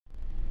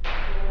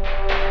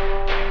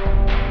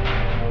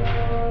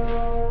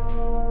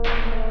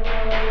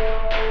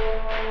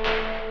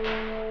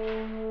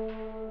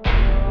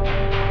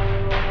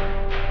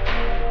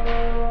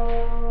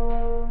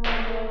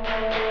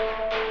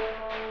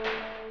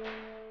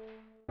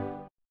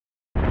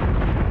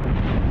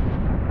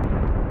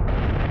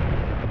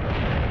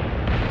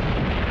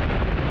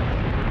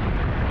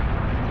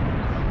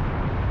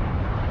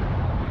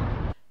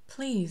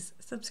Please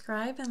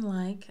subscribe and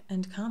like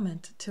and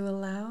comment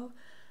to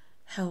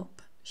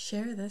help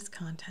share this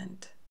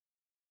content.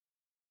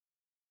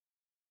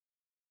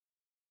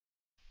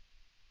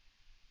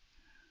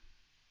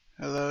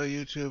 Hello,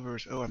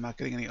 YouTubers. Oh, I'm not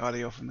getting any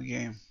audio from the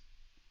game.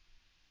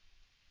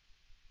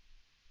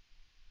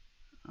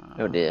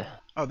 Oh dear.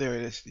 Oh, there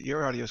it is.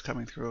 Your audio is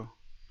coming through.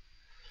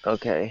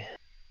 Okay.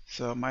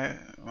 So my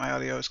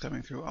audio is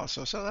coming through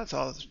also. So that's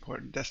all that's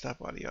important.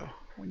 Desktop audio.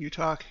 When you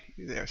talk,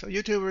 you're there. So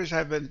YouTubers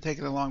have been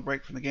taking a long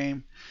break from the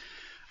game.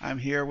 I'm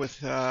here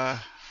with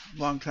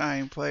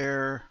longtime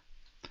player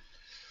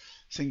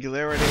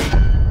Singularity.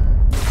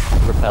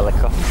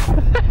 Repellicom.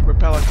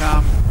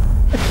 Repellicom.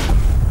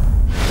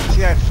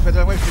 See, I've been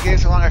away from the game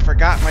so long I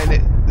forgot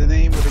the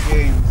name of the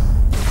game.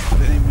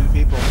 The name of the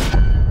people.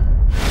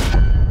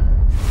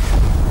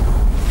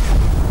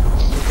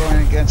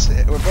 Going against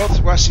it. We're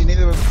both rusty,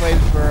 neither of us played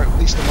for at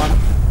least a month.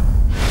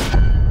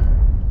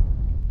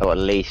 Oh, at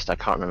least. I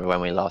can't remember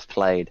when we last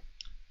played.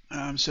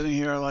 I'm sitting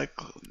here like,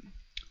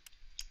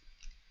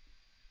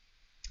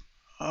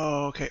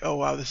 oh, okay. Oh,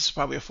 wow, this is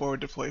probably a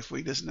forward deploy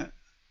fleet, isn't it?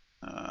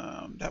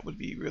 That would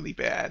be really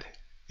bad.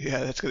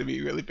 Yeah, that's going to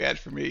be really bad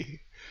for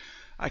me.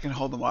 I can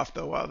hold them off,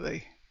 though, while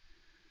they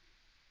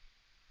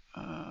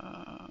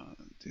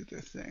do their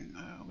thing.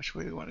 Which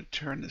way do we want to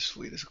turn this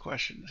fleet is a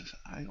question.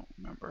 I don't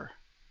remember.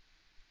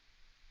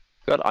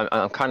 God,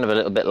 I'm kind of a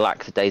little bit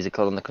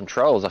lackadaisical on the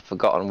controls. I've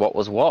forgotten what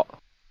was what.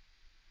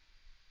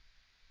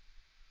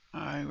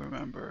 I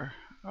remember.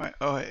 All right.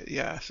 Oh,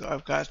 yeah. So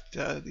I've got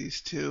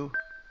these two.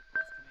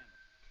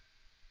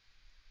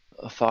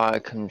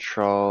 Fire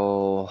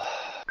control,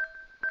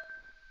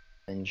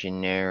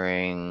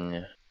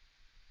 engineering,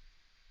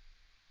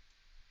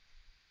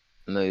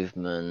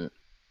 movement,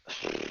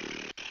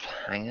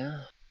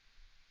 hangar.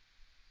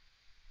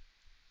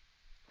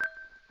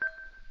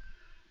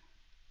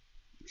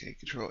 Okay,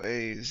 control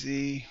A,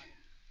 Z.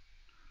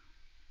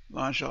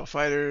 Launch all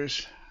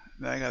fighters.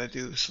 Then I gotta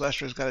do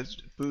Celestia's gotta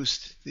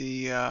boost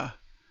the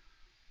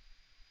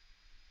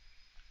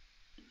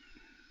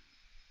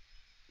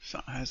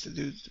has to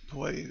do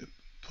deploy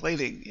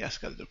plating. Yes,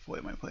 gotta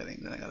deploy my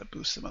plating. Then I gotta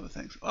boost some other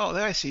things. Oh,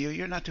 there I see you.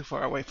 You're not too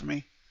far away from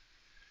me.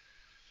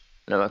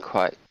 No, we're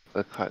quite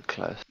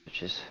close,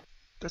 which is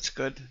That's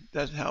good.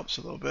 That helps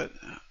a little bit.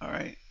 All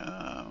right.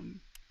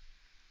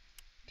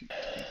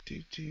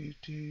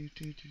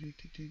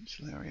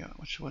 Solaria.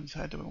 Which one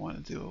side do I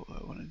want to do?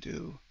 I want to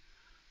do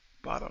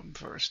bottom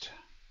first.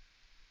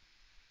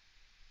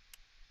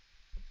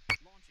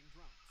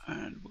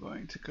 And we're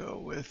going to go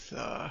with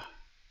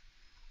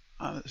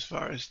as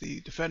far as the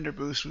defender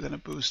boost, we're going to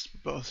boost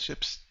both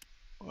ships.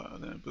 We're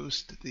going to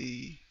boost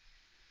the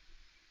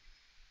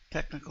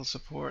technical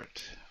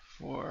support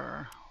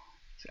for.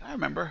 See, I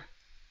remember.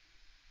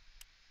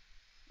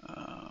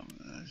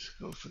 Let's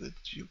go for the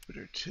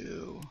Jupiter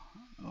 2.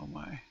 Oh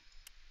my.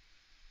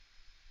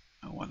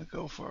 I want to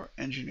go for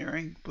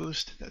engineering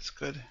boost. That's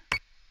good.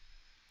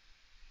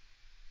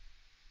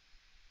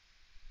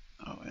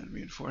 Oh, and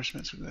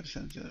reinforcements. We're going to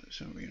send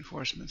some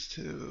reinforcements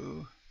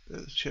to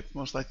the ship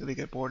most likely to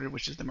get boarded,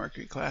 which is the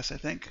Mercury class, I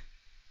think.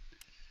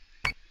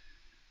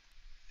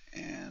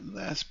 And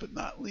last but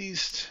not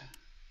least,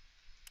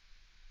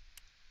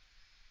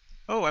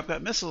 oh, I've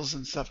got missiles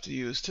and stuff to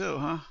use too,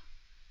 huh?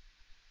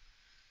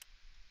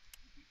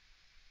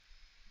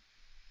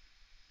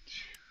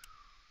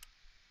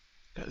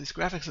 God, these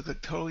graphics look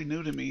like totally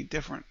new to me,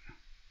 different.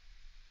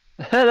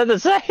 they're the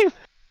same.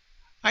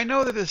 I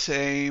know they're the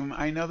same.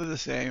 I know they're the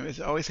same. It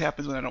always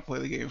happens when I don't play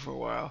the game for a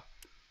while.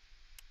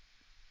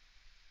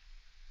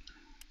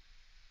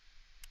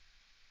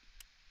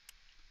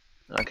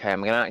 Okay,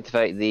 I'm going to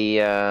activate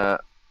the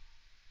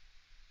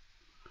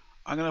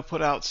I'm gonna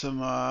put out some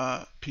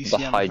PCM.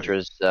 the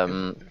Hydra's if I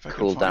can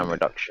cooldown find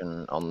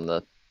reduction on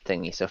the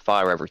thingy. So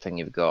fire everything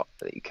you've got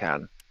that you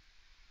can.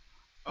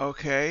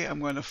 Okay, I'm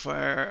going to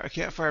fire. I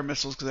can't fire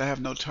missiles because I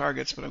have no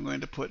targets, but I'm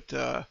going to put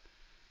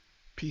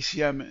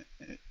PCM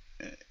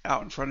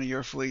out in front of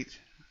your fleet.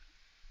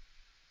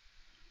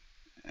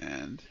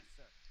 And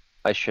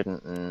I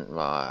shouldn't. Well,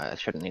 I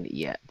shouldn't need it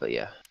yet, but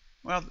yeah.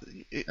 well,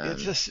 it'll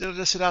just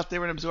sit out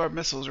there and absorb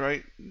missiles,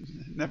 right?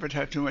 Never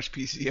have too much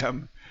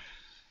PCM.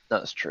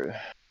 That's true.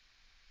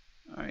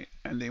 All right,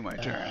 ending my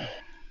turn.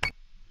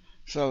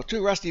 So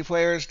two rusty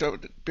players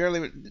don't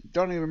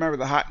even remember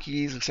the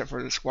hotkeys except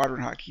for the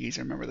squadron hotkeys.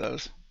 I remember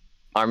those.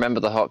 I remember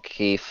the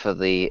hotkey for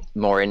the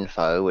more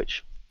info,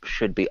 which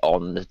should be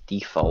on the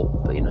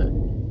default, but you know.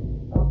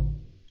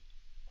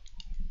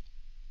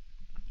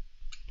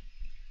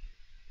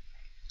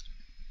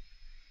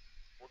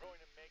 We're going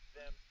to make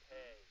them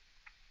pay.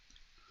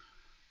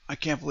 I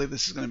can't believe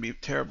this is going to be a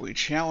terribly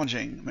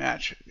challenging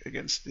match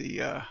against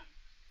the.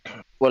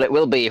 Well, it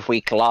will be if we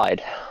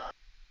collide.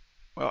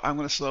 Well, I'm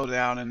going to slow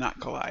down and not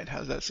collide. How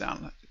does that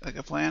sound? Like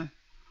a plan?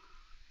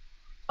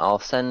 I'll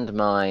send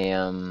my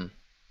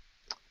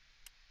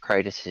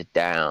Kratos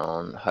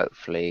down.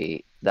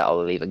 Hopefully,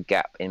 that'll leave a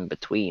gap in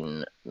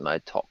between my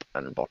top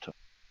and bottom.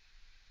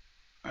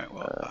 All right.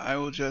 Well, I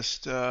will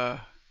just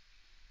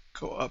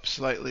go up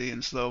slightly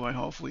and slow my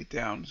whole fleet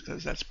down,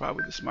 because that's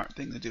probably the smart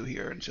thing to do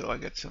here until I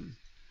get some.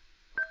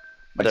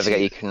 But don't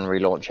forget you can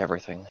relaunch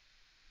everything.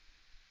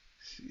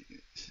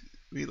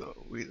 Reload.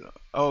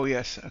 Oh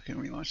yes, I can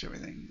relaunch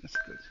everything. That's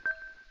good.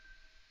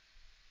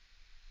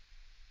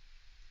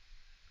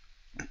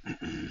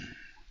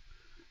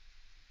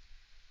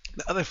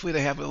 The other fleet I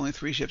have with only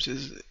 3 ships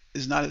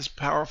is not as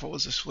powerful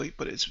as this fleet,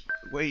 but it's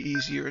way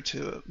easier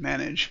to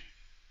manage.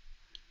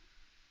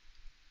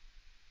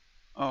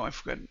 Oh, I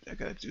forgot. I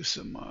gotta do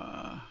some.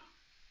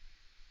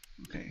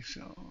 Okay,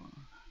 so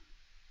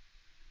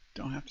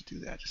don't have to do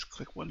that. Just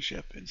click one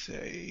ship and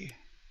say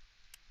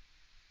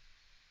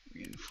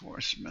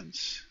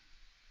reinforcements.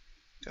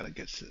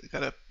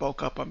 Gotta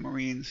bulk up on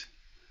Marines.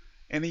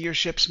 Any of your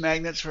ship's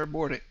magnets for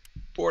boarding?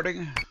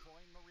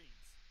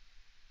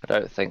 I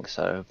don't think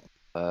so.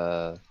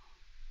 Not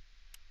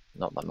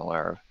that I'm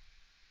aware of.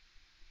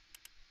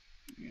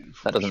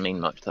 That doesn't mean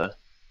much though.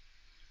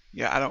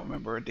 Yeah, I don't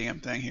remember a damn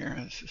thing here.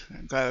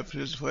 I'm glad I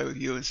chose to play with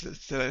you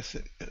instead of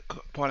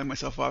pawning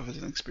myself off as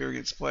an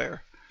experienced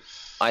player.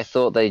 I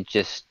thought they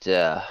just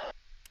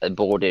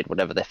boarded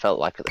whatever they felt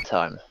like at the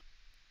time.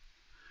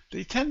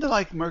 They tend to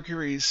like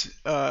Mercury's,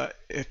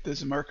 if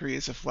there's a Mercury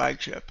as a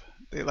flagship.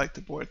 They like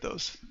to board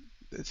those.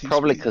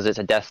 Probably because it's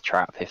a death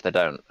trap if they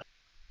don't.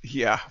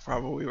 Yeah,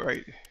 probably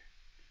right.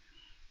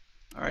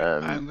 All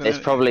right, it's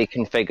probably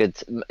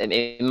configured.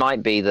 It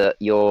might be that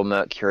your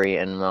Mercury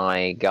and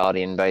my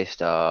Guardian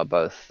Battlestar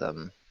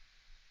are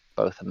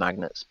both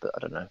magnets, but I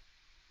don't know.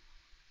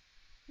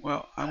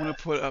 Well, I'm going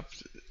to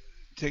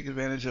take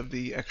advantage of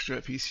the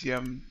extra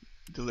PCM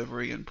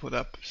delivery and put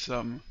up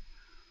some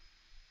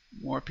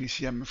more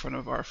PCM in front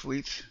of our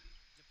fleets.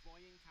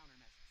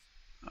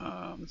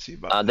 Let's see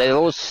about they're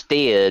all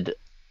steered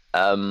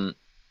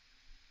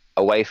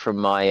away from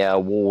my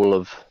wall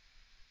of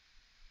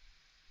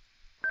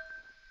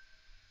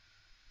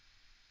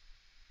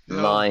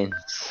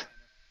mines.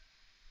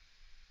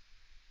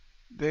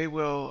 They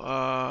will.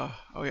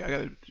 Oh yeah, I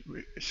gotta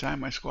assign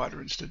my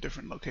squadrons to a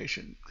different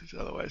location because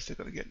otherwise they're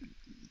gonna get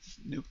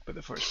nuked by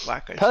the first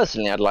black guy.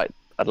 Personally, I'd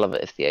love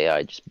it if the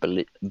AI just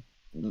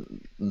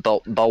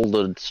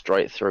bouldered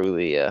straight through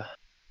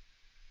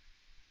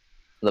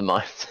the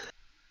mines.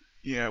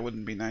 Yeah, it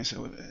wouldn't be nice.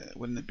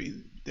 Wouldn't it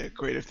be that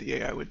great if the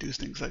AI would do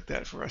things like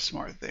that for us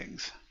smart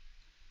things?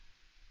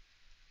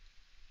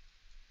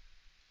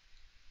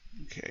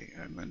 Okay,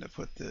 I'm going to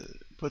put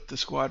the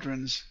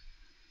squadrons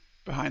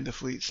behind the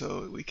fleet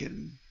so we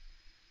can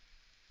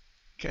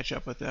catch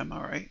up with them.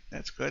 All right,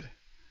 that's good.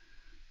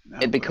 Now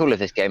It'd be cool if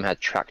this game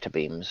had tractor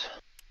beams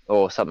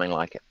or something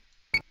like it.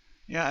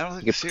 Yeah, I don't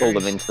think you could pull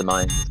them into the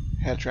mines.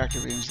 Had tractor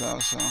beams though,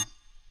 so.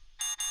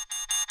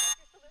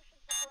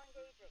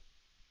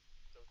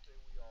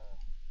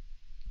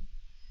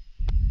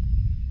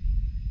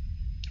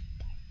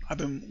 I've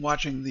been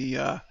watching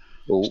the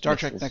Star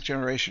Trek Next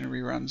Generation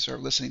reruns, or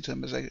listening to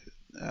them as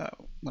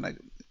when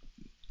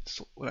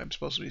I'm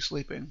supposed to be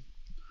sleeping.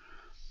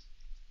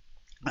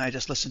 I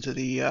just listened to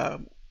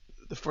the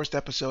first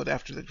episode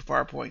after the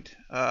Farpoint,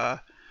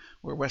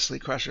 where Wesley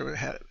Crusher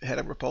had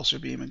a repulsor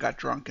beam and got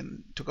drunk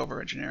and took over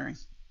engineering.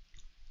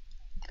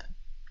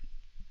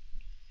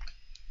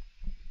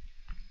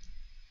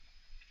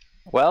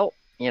 Well,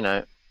 you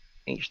know,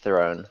 each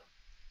their own.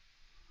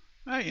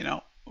 You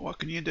know, what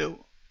can you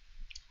do?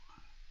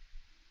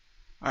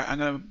 Alright, I'm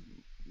going to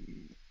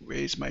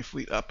raise my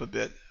fleet up a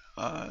bit.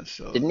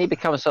 So didn't he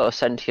become a sort of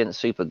sentient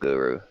super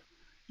guru?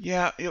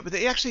 Yeah, but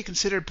they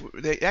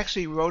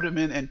actually wrote him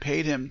in and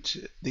paid him,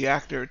 the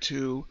actor,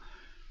 to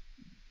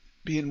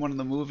be in one of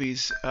the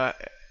movies as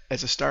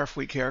a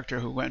Starfleet character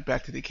who went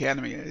back to the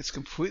Academy. It's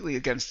completely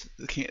against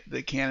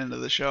the canon of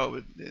the show.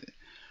 But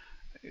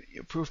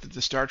proof that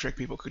the Star Trek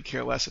people could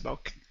care less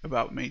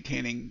about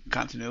maintaining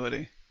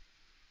continuity.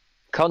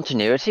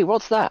 Continuity?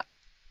 What's that?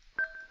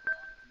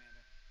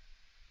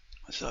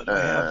 So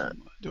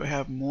do I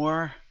have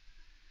more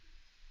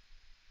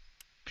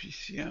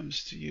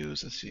PCMs to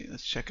use? Let's see.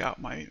 Let's check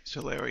out my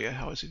Solaria.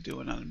 How is it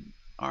doing on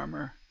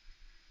armor?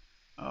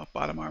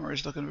 Bottom armor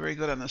is looking very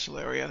good on the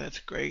Solaria. That's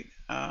great.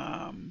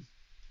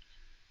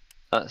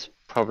 That's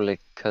probably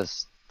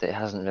because it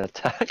hasn't been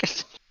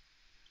attacked.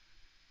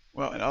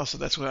 Well, and also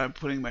that's what I'm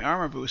putting my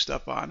armor boost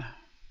up on.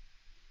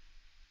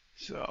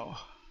 So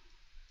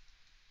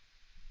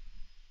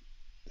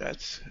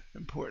that's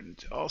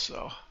important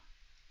also.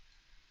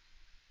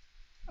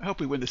 I hope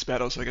we win this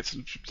battle so I get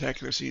some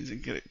spectacular scenes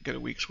and get a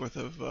week's worth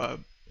of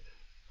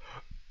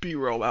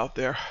B-roll out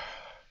there.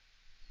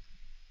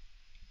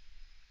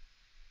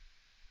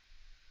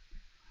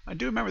 I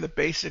do remember the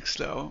basics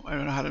though. I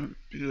don't know how to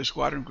do a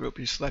squadron group.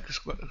 You select the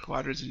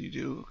squadrons and you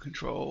do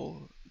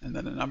control and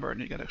then a number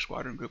and you get a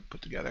squadron group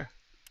put together.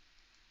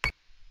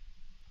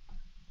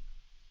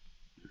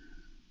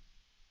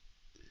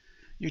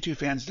 YouTube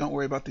fans, don't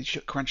worry about the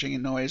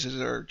crunching noises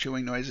or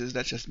chewing noises.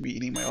 That's just me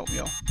eating my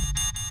oatmeal.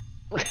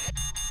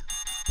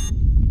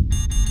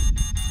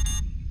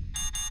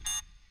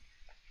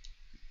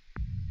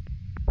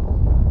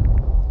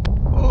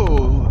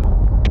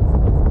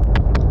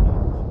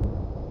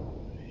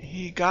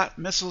 got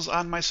missiles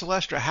on my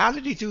Celestra. How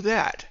did he do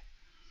that?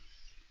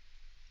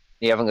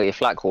 You haven't got your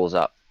flak walls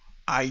up.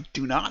 I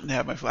do not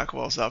have my flak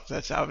walls up.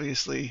 That's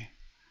obviously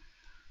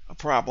a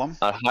problem.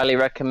 I'd highly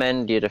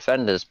recommend your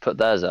defenders put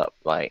theirs up.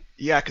 Like,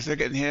 Yeah, because they're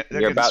getting hit.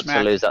 They're you're getting about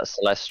smacked. to lose that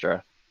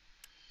Celestra.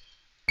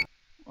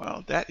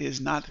 Well, that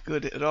is not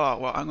good at all.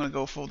 Well, I'm going to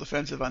go full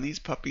defensive on these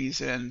puppies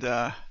and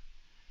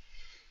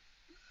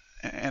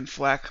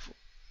flak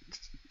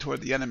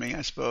toward the enemy,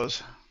 I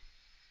suppose.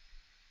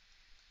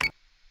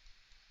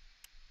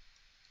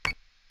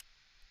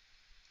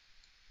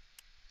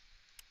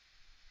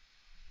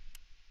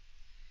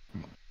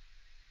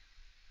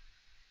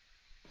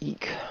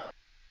 Eek.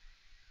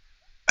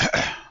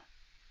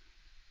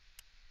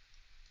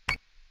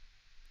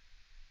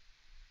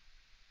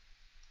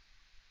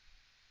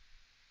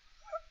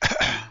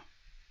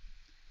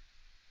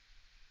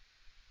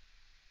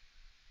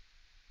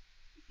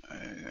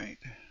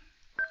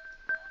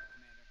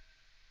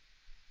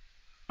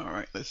 All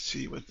right, let's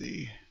see what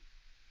the...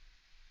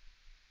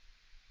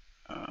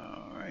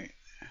 All right.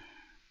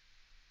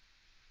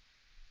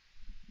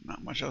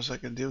 Not much else I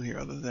can do here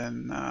other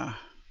than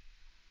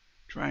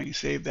try and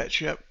save that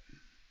ship.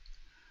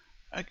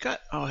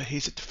 Oh,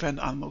 he's a defend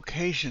on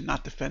location,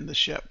 not defend the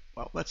ship.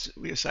 Well, let's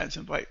reassign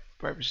some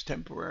Vipers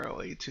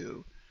temporarily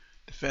to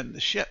defend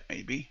the ship,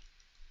 maybe.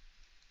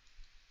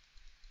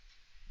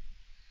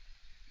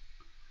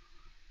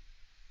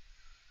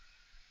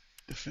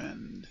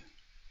 Defend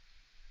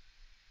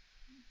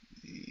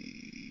the...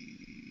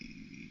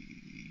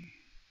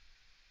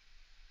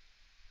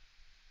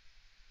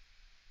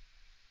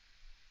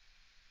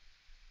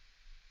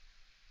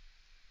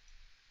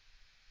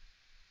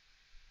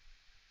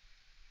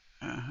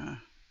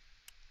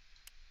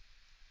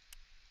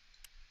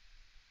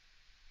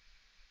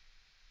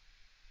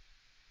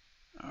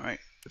 All right,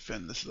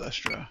 defend the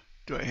Celestra.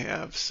 Do I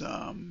have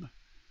some...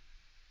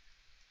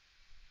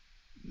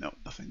 Nope,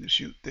 nothing to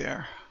shoot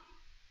there.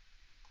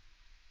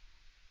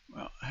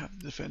 Well, I have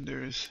the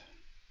defenders.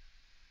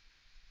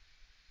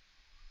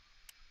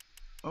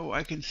 Oh,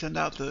 I can send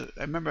out the...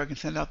 I remember I can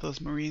send out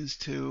those Marines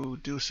to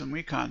do some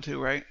recon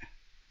too, right?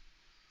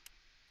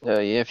 Yeah,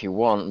 if you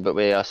want, but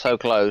we are so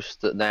close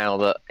that now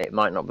that it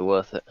might not be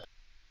worth it.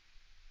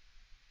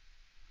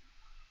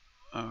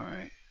 All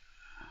right.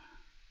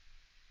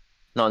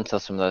 Not until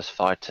some of those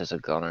fighters are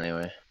gone,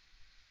 anyway.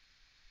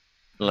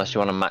 Unless you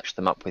want to match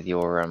them up with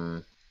your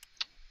other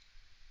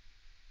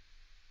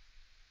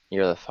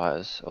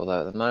fighters.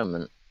 Although at the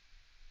moment,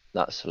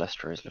 that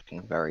Celestra is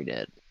looking very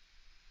dead.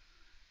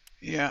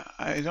 Yeah,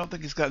 I don't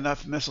think he's got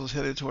enough missiles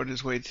headed toward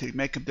his way to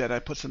make him dead. I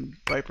put some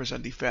Vipers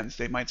on defense.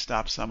 They might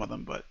stop some of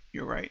them, but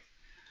you're right.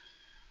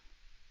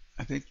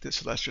 I think the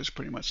Celestra is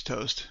pretty much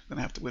toast.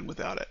 Gonna have to win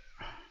without it.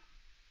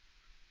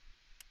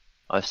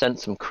 I've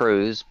sent some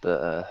crews,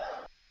 but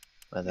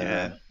whether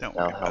Yeah, don't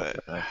they'll worry about help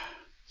it. it.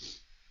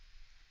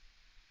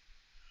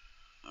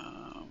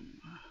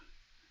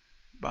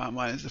 Bottom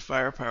line is the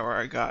firepower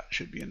I got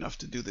should be enough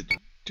to do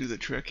the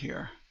trick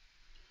here.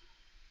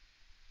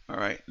 All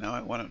right, now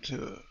I want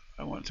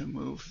to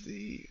move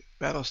the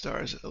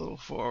Battlestars a little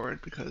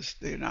forward because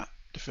they're not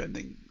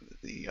defending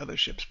the other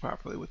ships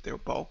properly with their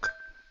bulk.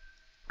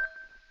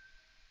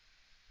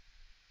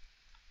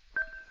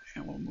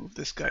 And we'll move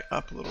this guy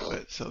up a little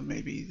bit so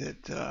maybe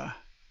that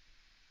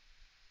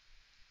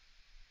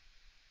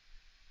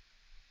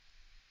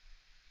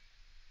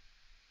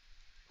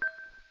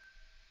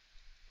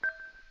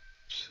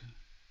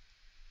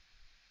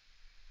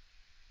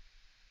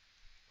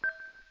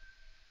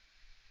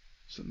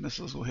some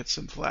missiles will hit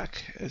some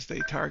flak as they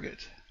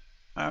target.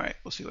 All right,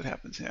 we'll see what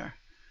happens here.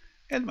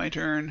 End my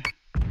turn.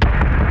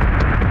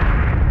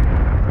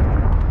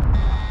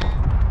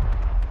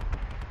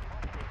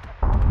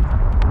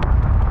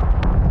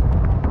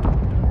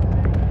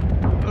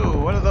 Ooh,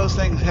 what are those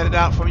things headed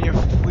out from your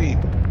fleet?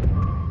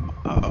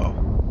 Uh-oh.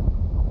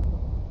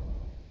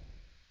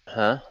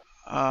 Huh?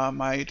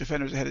 My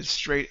defenders are headed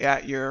straight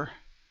at your...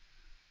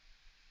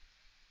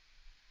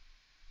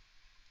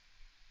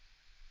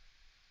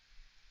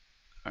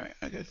 Alright,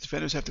 I guess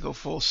defenders have to go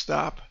full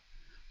stop.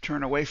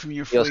 Turn away from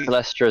your Your fleet.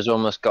 Celestra has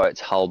almost got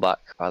its hull back,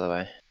 by the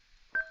way.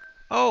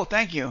 Oh,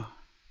 thank you.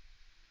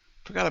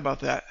 Forgot about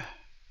that.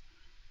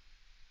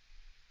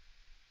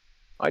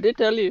 I did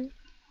tell you.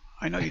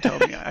 I know you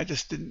told me. I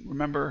just didn't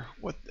remember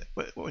what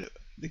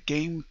the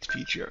game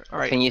feature. All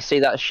right. Can you see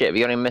that ship? You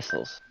got any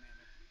missiles?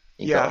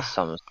 You Yeah, got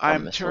some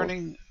I'm missiles.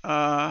 turning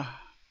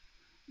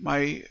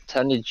my...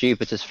 Turn your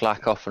Jupiter's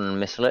flak off and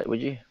missile it,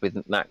 would you?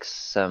 With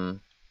max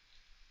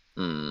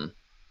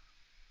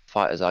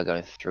fighters are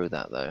going through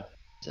that though.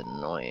 It's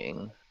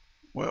annoying.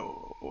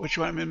 Well, which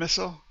one am I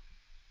missile?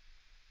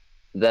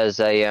 There's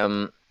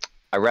a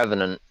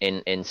Revenant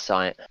in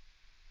sight.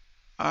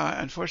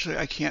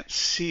 Unfortunately, I can't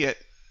see it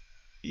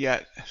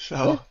yet.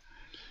 So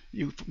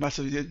you must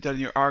have done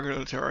your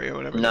artillery or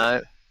whatever.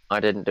 No, I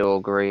didn't do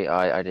augury.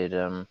 I did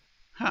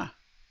Huh.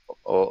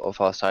 or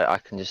fast. I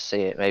can just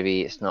see it.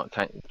 Maybe it's not.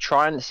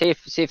 Try and see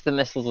if the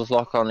missiles will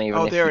lock on. Even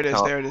Oh, if there you it is.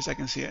 can't. There it is. I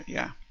can see it.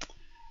 Yeah.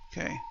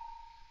 Okay.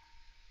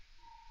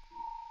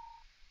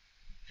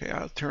 Okay,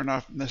 I'll turn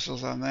off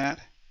missiles on that.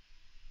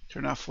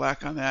 Turn off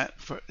flak on that.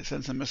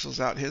 Send some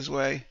missiles out his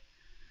way.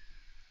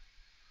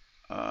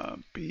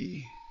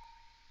 B.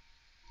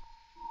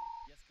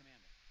 Yes,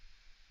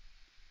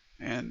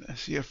 Commander. And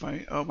see if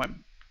my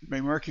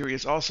Mercury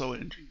is also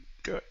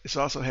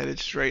headed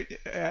straight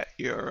at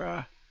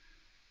your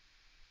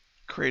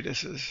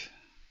Kratos's.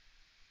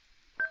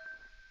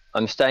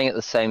 I'm staying at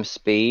the same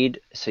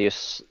speed, so you're.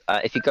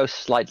 If you go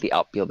slightly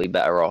up, you'll be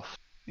better off.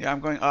 Yeah, I'm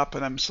going up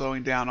and I'm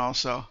slowing down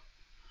also.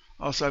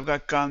 Also, I've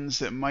got guns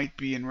that might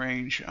be in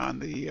range on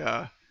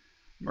the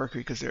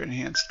Mercury because they're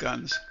enhanced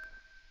guns.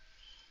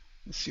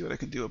 Let's see what I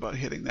can do about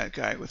hitting that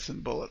guy with some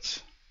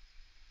bullets.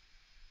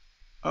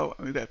 Oh,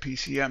 we've got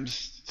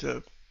PCMs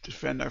to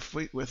defend our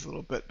fleet with a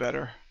little bit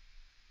better.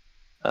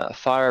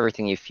 Fire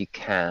everything if you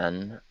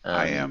can.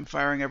 I am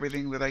firing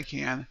everything that I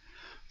can.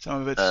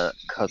 Some of it's...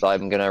 Because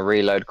I'm going to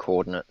reload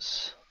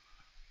coordinates.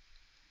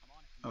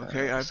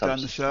 Okay, I've done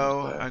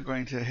so. I'm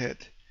going to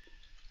hit...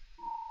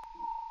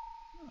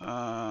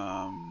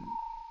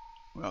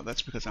 well,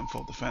 that's because I'm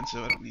full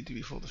defensive. I don't need to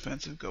be full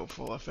defensive. Go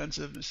full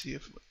offensive and see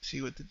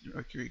what the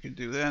Mercury can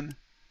do then.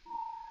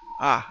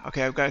 Ah,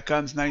 okay, I've got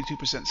guns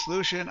 92%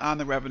 solution on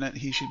the Revenant.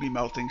 He should be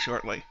melting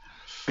shortly.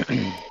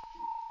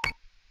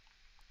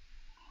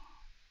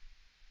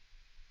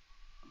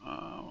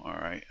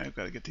 Alright, I've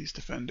got to get these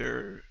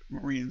Defender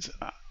Marines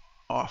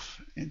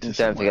off into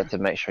Don't forget to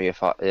make sure your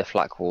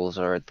flak walls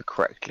are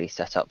correctly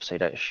set up so you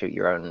don't shoot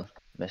your own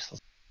missiles.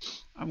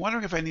 I'm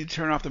wondering if I need to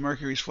turn off the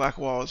Mercury's flak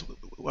wall as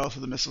well so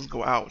the missiles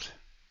go out.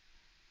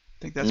 I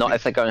think that's not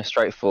if they're going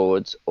straight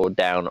forwards or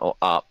down or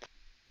up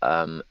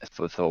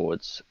for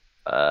forwards.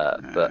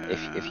 But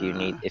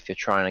if you're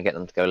trying to get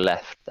them to go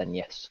left, then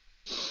yes.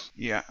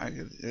 Yeah,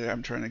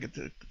 I'm trying to get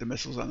the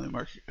missiles on the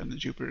Mercury and the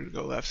Jupiter to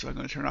go left, so I'm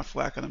going to turn off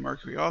flak on the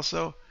Mercury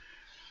also.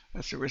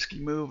 That's a risky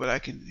move,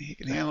 but he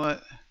can handle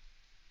it.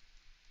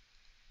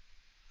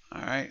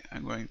 All right,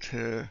 I'm going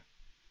to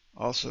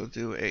also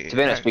do a. To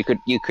be honest,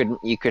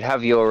 you could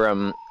have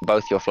your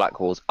both your flak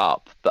walls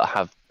up, but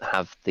have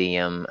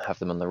them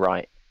on the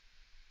right.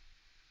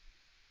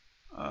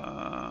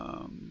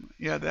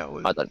 Yeah, that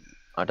would.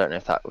 I don't know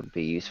if that would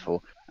be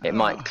useful. It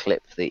might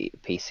clip the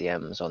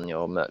PCMs on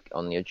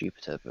your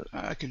Jupiter, but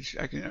I can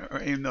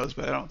aim those,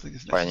 but I don't think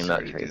it's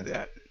necessary to do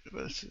that.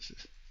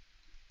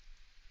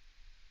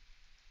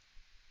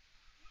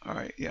 All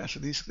right, yeah.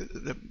 So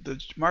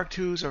the Mark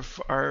IIs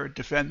are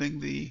defending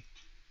the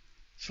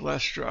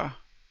Celestra.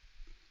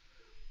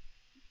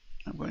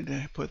 I'm going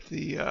to put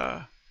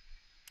the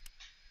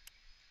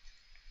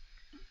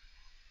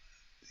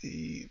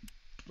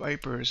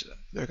Vipers.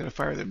 They're going to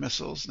fire their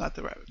missiles. Not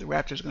the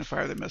Raptors are going to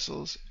fire their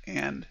missiles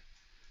and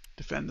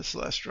defend the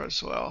Celestra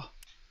as well.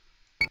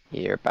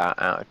 You're about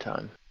out of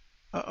time.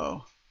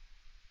 Uh-oh.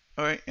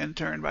 All right, end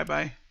turn.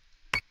 Bye-bye.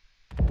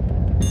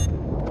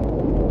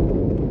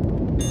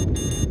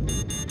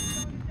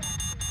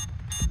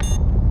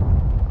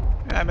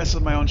 I missed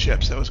my own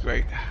ships. That was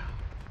great.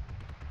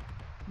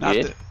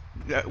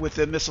 With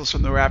the missiles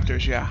from the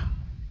Raptors, yeah.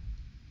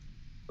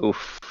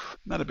 Oof.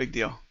 Not a big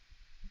deal.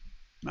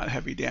 Not a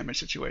heavy damage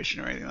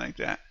situation or anything like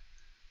that.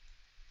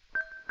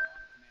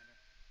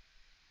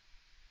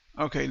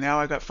 Okay, now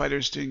I've got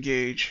fighters to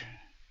engage.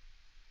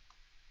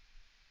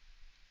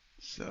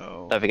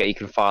 So Don't forget you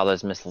can fire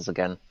those missiles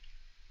again.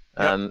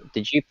 Yep.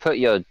 Did you put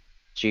your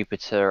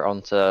Jupiter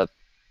onto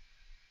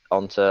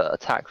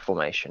attack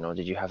formation, or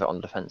did you have it on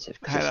defensive?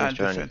 I had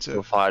it on defensive.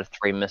 You fired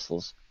 3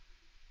 missiles.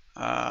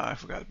 I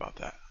forgot about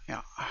that.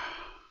 Yeah.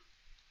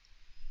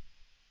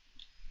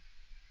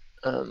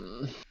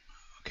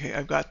 Okay,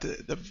 I've got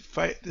the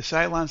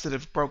Cylons that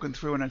have broken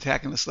through and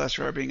attacking the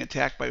Celestia are being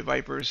attacked by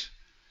Vipers.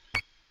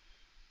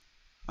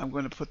 I'm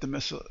going to put the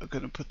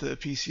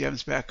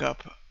PCMs back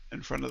up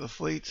in front of the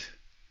fleet.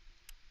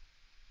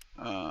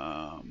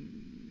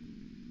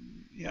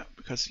 Yeah,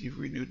 because you've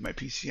renewed my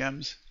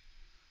PCMs,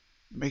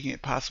 making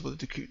it possible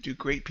to do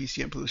great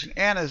PCM pollution.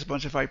 And there's a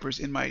bunch of Vipers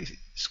in my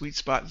sweet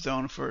spot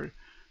zone for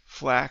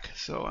flak,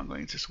 so I'm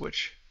going to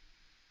switch.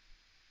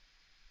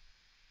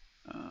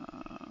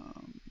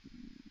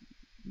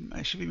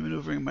 I should be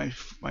maneuvering my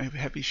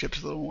heavy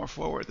ships a little more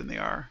forward than they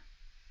are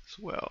as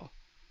well.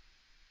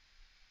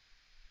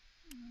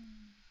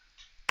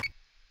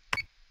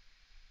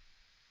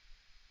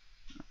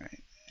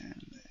 Alright,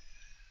 and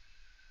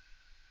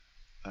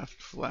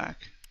left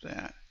flak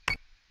that.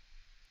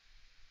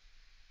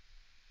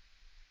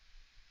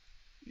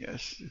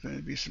 Yes, there's going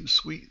to be some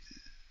sweet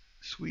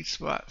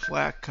spot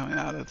flak coming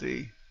out of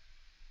the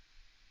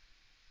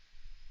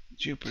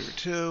Jupiter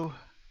 2.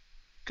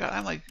 God,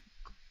 I'm like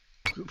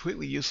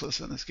completely useless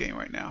in this game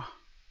right now.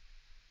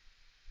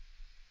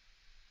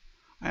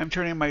 I am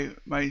turning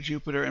my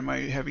Jupiter and my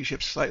heavy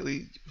ships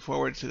slightly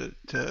forward to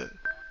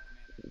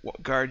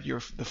guard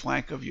the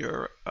flank of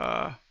your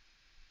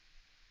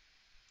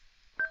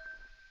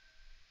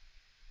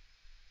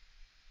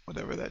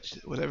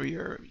whatever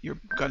your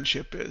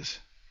gunship is.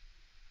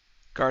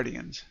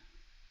 Guardians.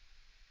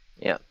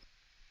 Yeah.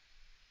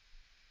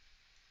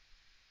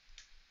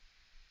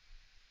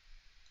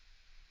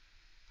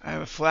 I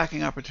have a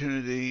flacking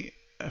opportunity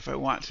if I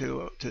want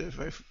to.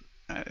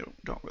 I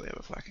don't really have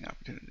a flacking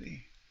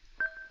opportunity.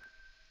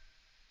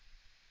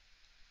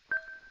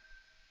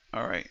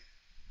 All right.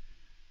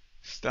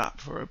 Stop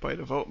for a bite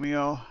of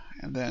oatmeal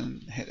and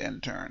then hit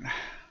end turn.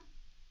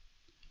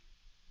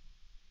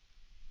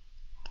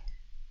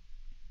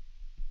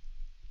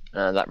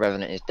 That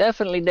Revenant is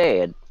definitely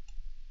dead.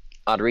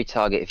 I'd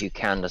retarget if you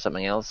can to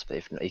something else, but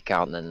if you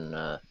can't,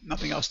 then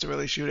nothing else to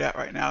really shoot at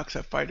right now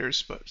except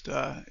fighters, but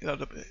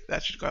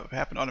that should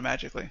happen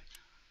automatically.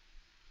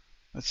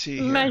 Let's see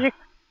here. Magic.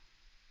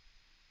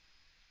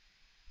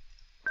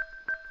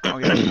 Oh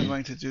yeah, I'm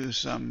going to do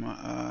some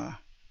I'm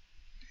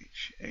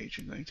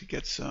going to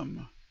get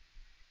some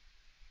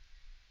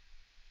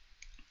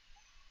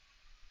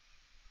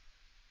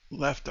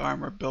left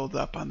armor build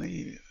up on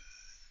the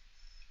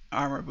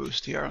armor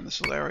boost here on the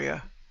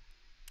Solaria.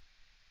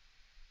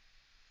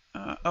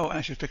 Oh, and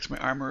I should fix my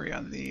armory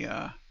on the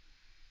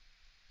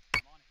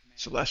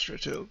Celestra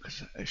too,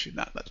 because I should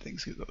not let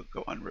things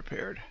go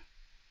unrepaired.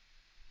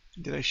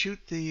 Did I shoot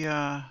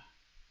the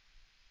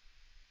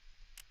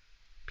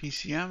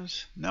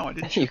PCMs? No, I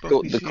didn't shoot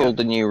both PCMs. They called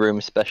the new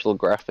room special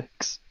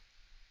graphics.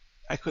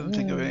 I couldn't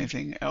think of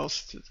anything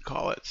else to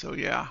call it, so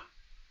yeah.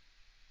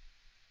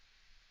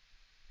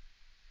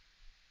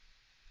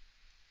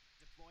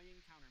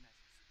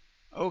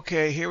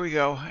 Okay, here we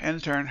go.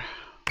 End turn.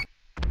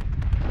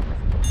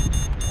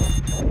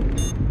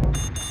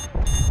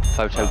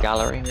 Photo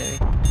gallery, maybe?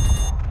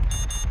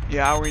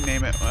 Yeah, I'll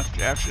rename it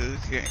after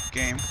the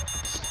game.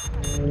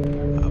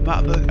 I'm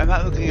not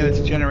looking at it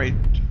to generate.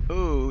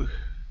 Ooh.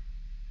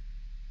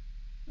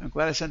 I'm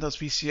glad I sent those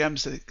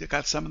PCMs that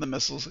got some of the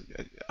missiles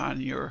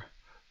on your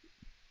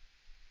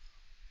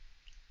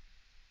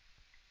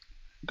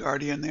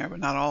Guardian there, but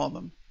not all of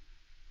them.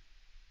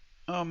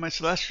 Oh, my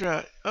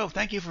Celestra. Oh,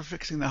 thank you for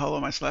fixing the hull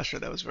of my Celestra.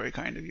 That was very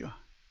kind of you.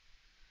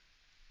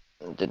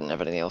 Didn't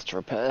have anything else to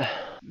repair.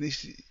 At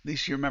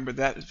least you remembered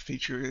that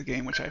feature of the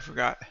game, which I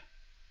forgot.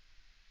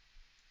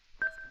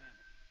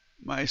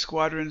 My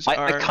squadrons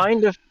are.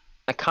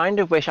 I kind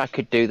of wish I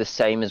could do the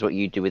same as what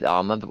you do with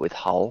armor, but with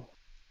hull.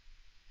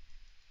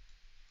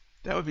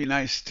 That would be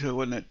nice too,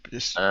 wouldn't it?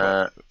 Just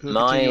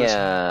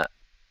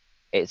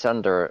it's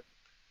under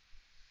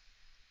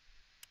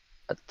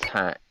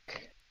attack.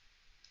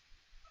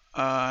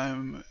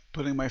 I'm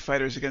putting my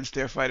fighters against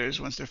their fighters.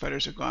 Once their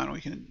fighters are gone,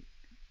 we can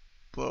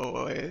blow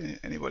away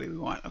anybody we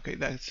want. Okay,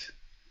 that's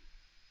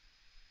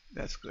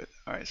good.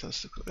 All right, so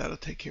that'll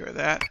take care of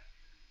that.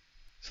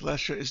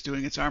 Celestra is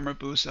doing its armor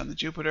boost on the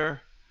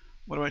Jupiter.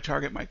 What do I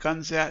target my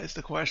guns at is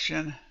the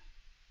question.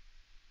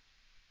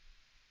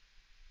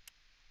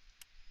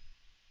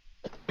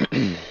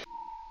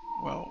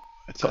 Well,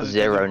 it's got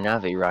 0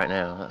 Navi right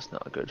now. That's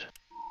not good.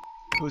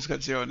 Who's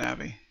got 0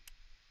 Navi?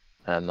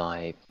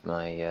 My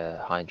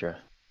Hydra.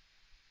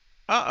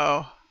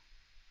 Uh-oh.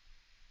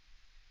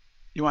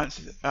 You want?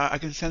 I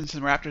can send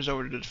some Raptors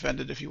over to defend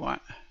it if you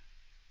want.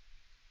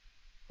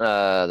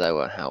 That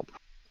won't help.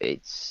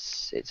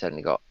 It's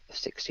only got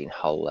 16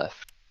 hull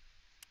left.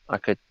 I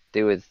could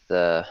do with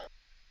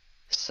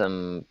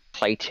some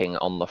plating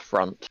on the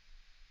front,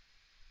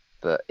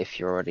 but if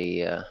you're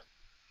already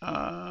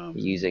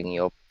using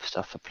your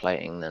stuff for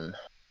plating, then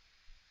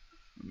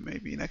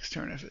maybe next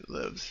turn if it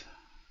lives.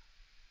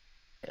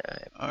 Yeah.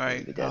 All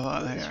right. Hold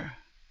on here.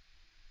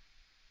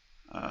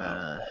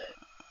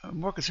 I'm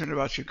more concerned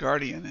about your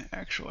Guardian,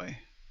 actually.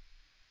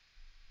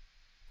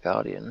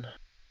 Guardian.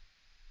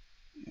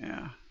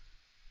 Yeah.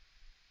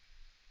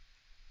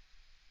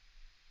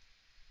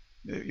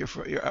 Your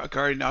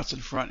Guardian out's in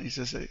front. He's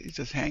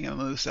just hanging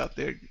loose out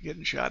there,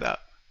 getting shot up.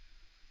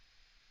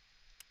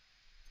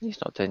 He's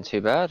not doing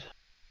too bad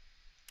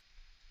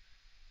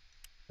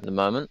at the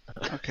moment.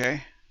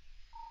 Okay.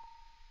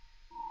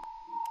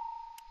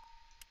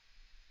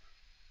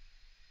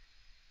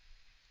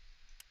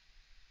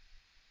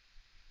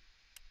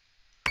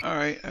 All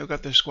right, I've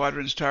got the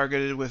squadrons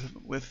targeted with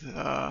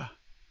oh,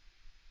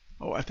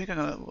 I think I'm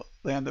gonna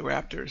land the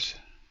Raptors.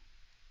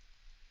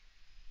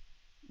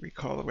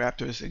 Recall the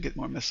Raptors and get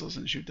more missiles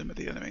and shoot them at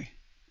the enemy.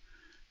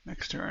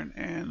 Next turn,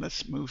 and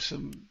let's move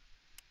some.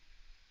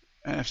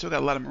 And I've still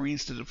got a lot of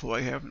Marines to deploy.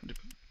 I haven't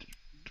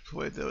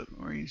deployed the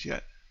Marines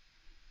yet.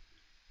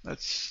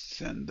 Let's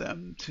send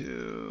them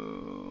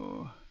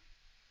to.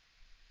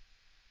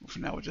 For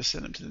now, we'll just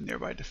send them to the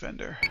nearby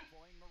defender.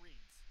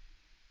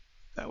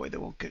 That way they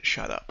won't get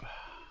shot up.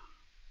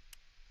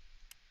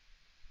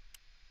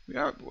 We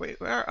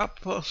are up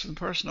close and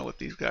personal with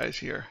these guys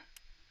here.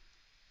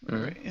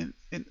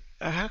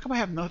 How come I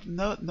have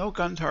no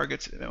gun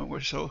targets when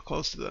we're so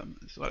close to them?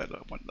 Is what I'd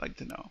like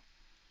to know.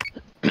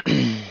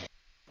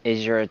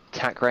 Is your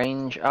attack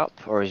range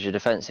up or is your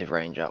defensive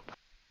range up?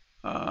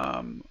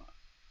 I'm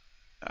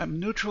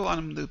neutral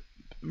on the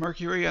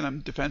Mercury and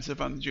I'm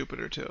defensive on the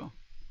Jupiter too.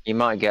 You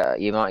might get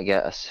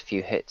a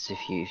few hits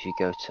if you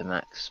go to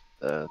max.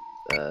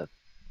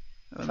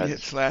 Let me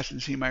hit slash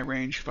and see my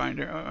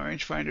rangefinder.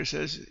 Rangefinder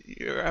says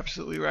you're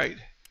absolutely right.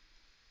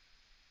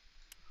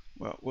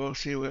 Well, we'll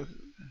see.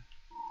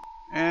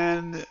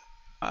 And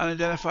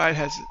Unidentified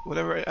has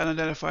whatever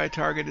unidentified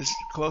target is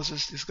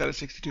closest. It's got a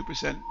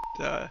 62%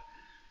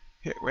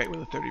 hit rate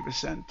with a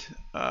 30%.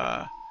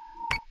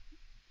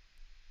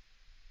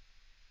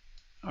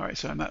 All right,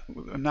 so I'm not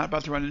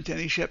about to run into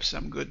any ships.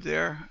 I'm good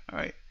there. All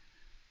right,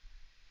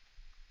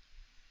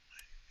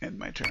 end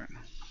my turn.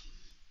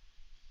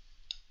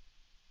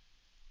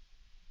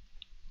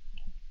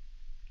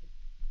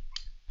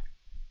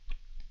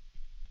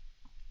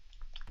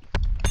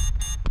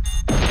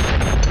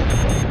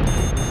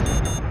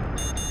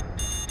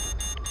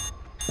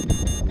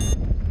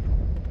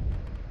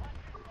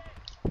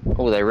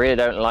 Oh, they really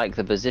don't like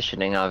the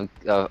positioning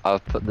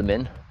I've put them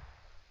in.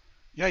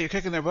 Yeah, you're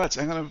kicking their butts.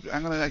 I'm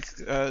gonna like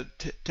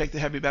take the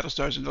heavy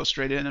Battlestars and go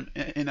straight in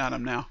on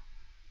them now.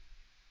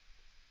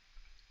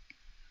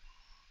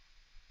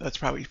 That's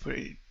probably a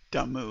pretty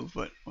dumb move,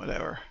 but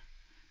whatever.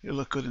 It'll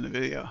look good in the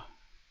video.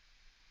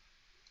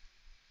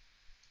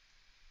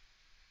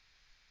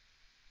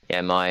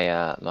 Yeah,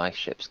 my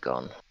ship's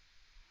gone.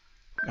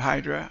 The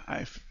Hydra,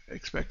 I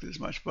expected as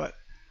much, but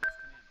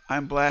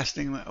I'm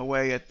blasting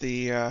away at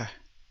the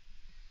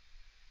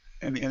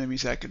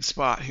enemies I can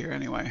spot here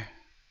anyway.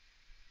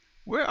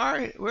 Where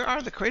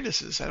are the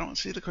Kratoses? I don't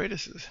see the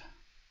Kratoses.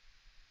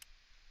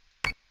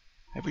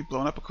 Have we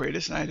blown up a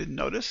Kratos and I didn't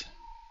notice?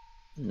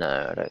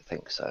 No, I don't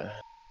think so.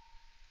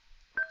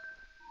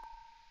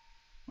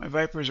 My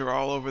Vipers are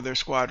all over their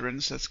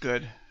squadrons. That's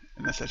good.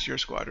 Unless that's your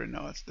squadron.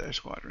 No, it's their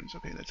squadrons.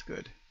 Okay, that's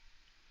good.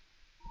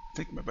 I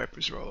think my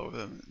Vipers are all over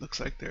them. It looks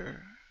like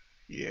they're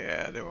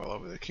all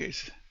over the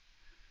case.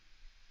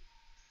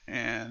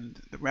 And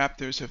the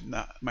Raptors have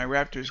not. My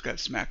Raptors got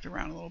smacked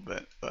around a little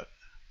bit, but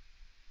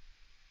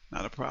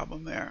not a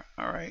problem there.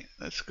 All right,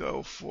 let's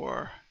go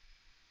for.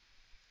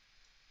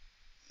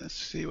 Let's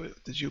see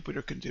what the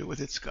Jupiter can do with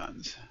its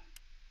guns.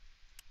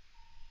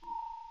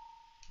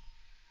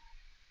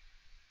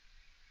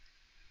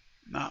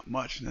 Not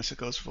much unless it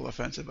goes full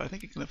offensive. I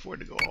think it can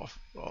afford to go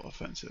all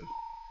offensive.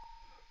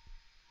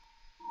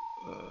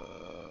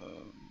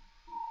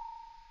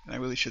 And I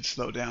really should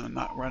slow down and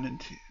not run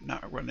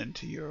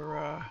into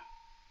your.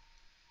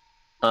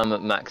 I'm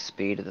at max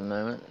speed at the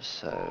moment,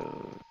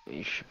 so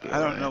you should be. I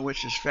don't know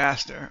which is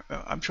faster.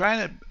 I'm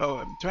trying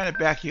to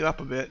back you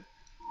up a bit.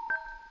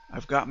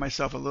 I've got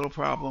myself a little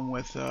problem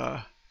with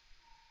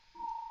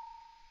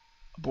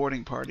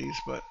boarding parties,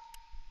 but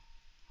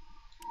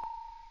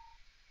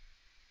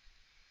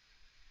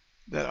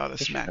that ought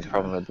to smack The him.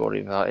 problem with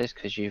boarding parties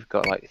because you've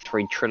got like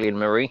 3 trillion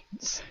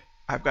Marines.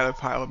 I've got a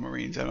pile of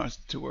Marines. I'm not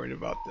too worried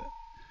about that.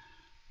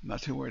 I'm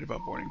not too worried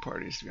about boarding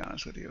parties, to be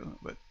honest with you.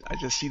 But I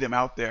just see them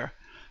out there.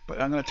 But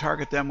I'm going to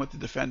target them with the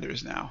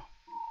defenders now.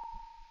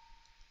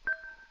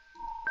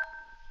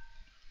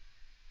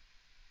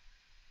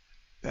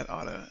 That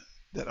ought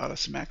to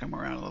smack him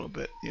around a little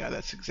bit. Yeah,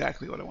 that's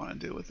exactly what I want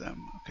to do with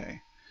them. Okay,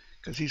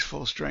 because he's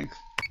full strength,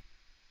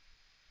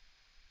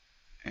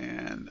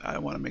 and I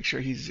want to make sure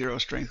he's 0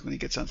 strength when he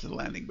gets onto the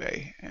landing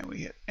bay. And we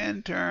hit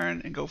end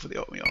turn and go for the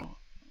oatmeal.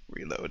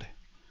 Reload.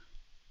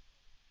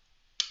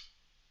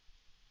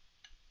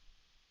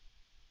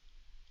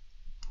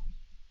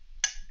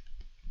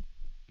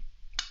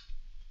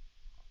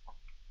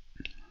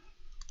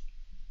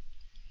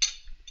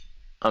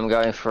 I'm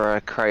going for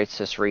a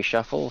Kratos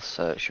reshuffle,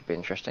 so it should be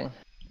interesting.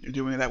 You're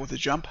doing that with a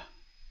jump?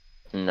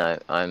 No,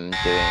 I'm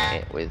doing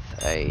it with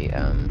a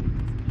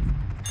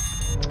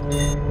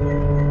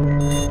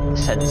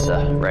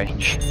sensor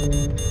range.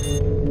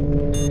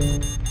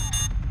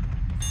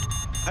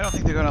 I don't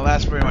think they're going to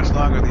last very much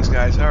longer, these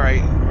guys. All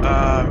right.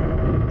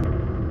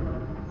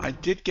 I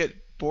did get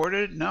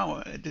boarded.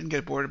 No, I didn't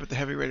get boarded, but the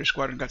Heavy Raider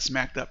Squadron got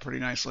smacked up pretty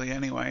nicely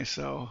anyway,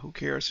 so who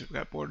cares if we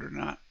got boarded or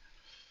not.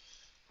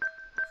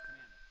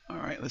 All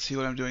right, let's see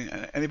what I'm doing.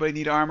 Anybody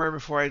need armor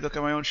before I look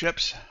at my own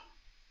ships?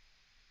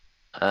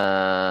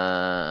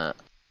 On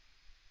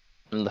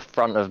the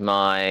front of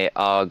my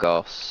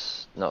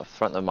Argos, not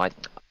front of my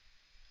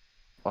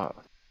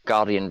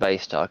Guardian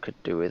Battlestar,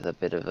 could do with a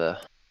bit of a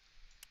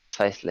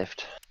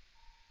facelift.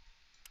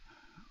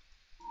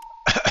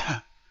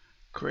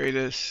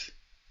 Kratos,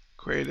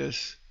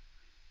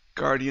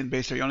 Guardian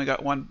Battlestar. You only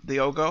got one, the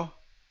Ogo?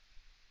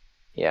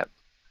 Yep.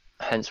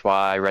 Hence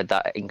why I read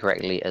that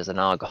incorrectly as an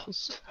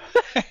Argos.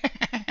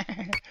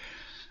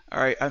 All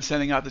right, I'm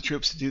sending out the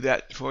troops to do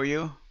that for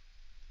you.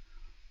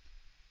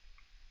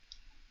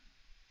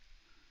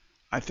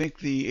 I think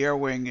the air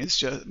wing is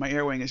just my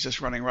air wing is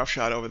just running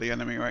roughshod over the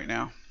enemy right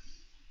now.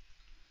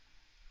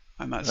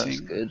 I'm not That's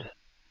seeing. good.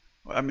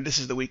 Well, I mean, this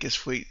is the weakest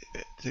fleet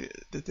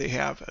that they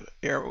have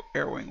air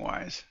wing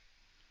wise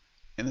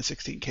in the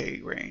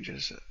 16K range,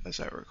 as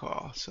I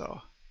recall.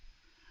 So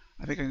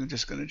I think I'm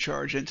just going to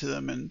charge into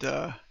them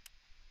and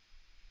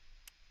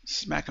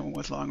smack them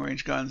with long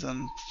range guns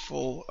on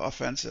full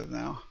offensive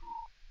now.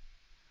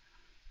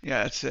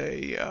 Yeah, it's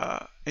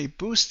a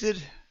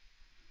boosted.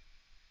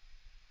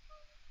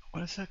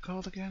 What is that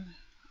called again?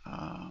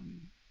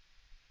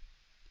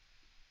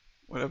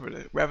 Whatever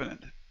the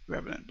Revenant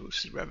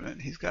boosted Revenant.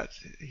 He's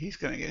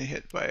going to get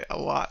hit by a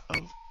lot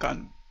of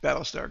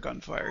Battlestar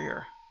gunfire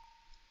here.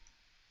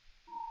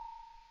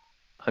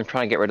 I'm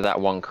trying to get rid of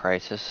that one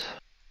Kratos.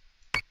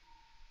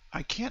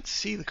 I can't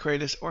see the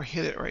Kratos or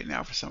hit it right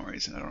now for some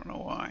reason. I don't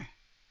know why.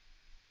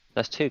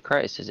 There's 2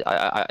 Kratos.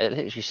 I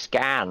literally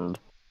scanned.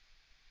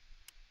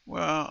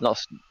 Well,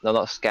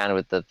 Not scanned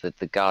with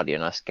the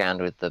Guardian. I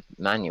scanned with the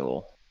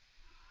manual.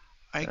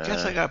 I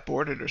guess I got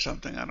boarded or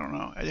something. I don't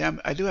know.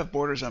 I do have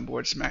boarders on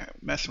board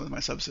messing with my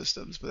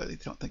subsystems, but I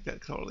don't think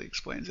that totally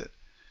explains it.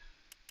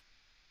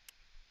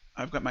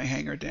 I've got my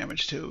hangar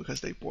damaged too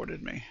because they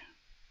boarded me.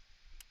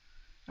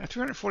 I have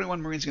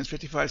 341 Marines against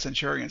 55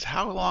 Centurions.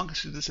 How long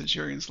should the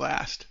Centurions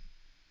last?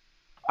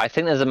 I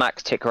think there's a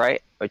max tick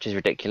rate, which is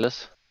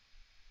ridiculous.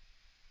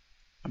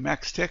 A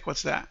max tick?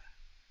 What's that?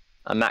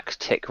 A max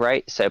tick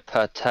rate. So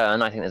per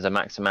turn, I think there's a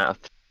max amount of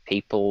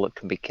people that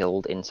can be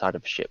killed inside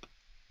of a ship.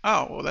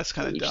 Oh, well, that's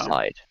kind of Each dumb.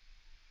 side.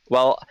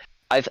 Well,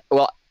 I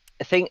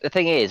think the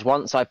thing is,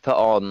 once I put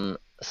on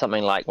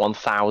something like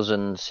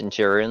 1,000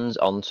 Centurions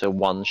onto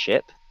one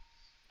ship,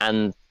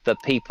 and the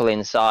people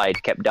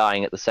inside kept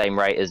dying at the same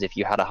rate as if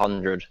you had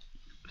 100.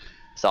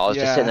 So I was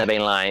just sitting there being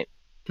like,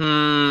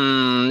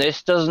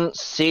 this doesn't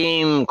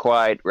seem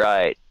quite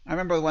right. I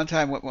remember one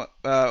time in a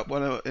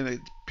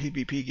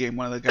PvP game,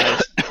 one of the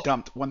guys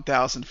dumped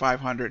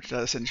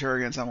 1,500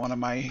 Centurions on one of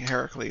my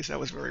Heracles. That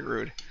was very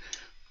rude.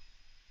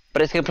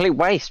 But it's a complete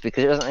waste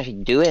because it doesn't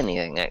actually do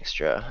anything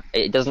extra.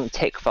 It doesn't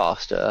tick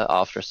faster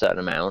after a certain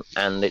amount,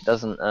 and it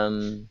doesn't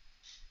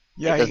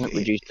Yeah, it doesn't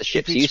reduce the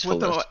ship's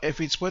usefulness. If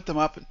he'd split them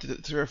up to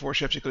 3 or 4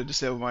 ships, he could have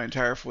disabled my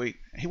entire fleet.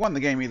 He won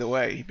the game either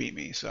way. He beat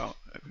me, so...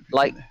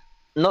 Like,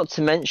 not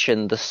to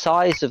mention, the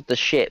size of the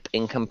ship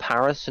in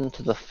comparison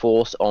to the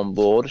force on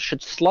board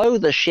should slow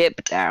the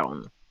ship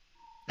down.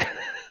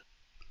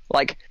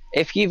 Like,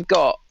 if you've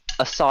got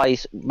a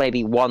size,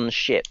 maybe 1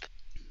 ship,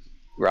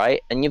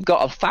 right, and you've got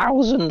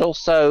 1,000 or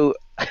so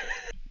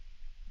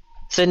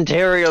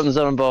Centurions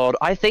on board,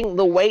 I think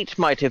the weight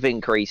might have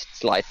increased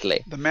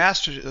slightly. The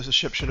mast of the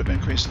ship should have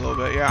increased a little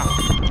bit, yeah.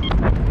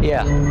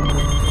 Yeah.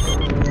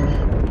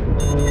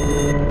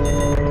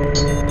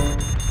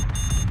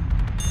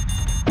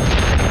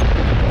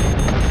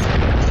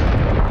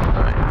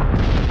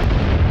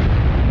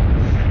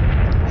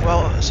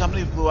 Well,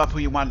 somebody blew up who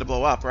you wanted to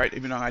blow up, right?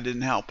 Even though I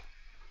didn't help.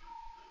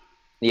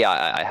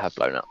 Yeah, I have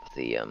blown up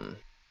the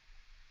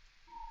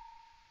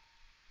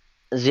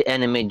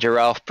enemy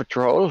giraffe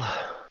patrol.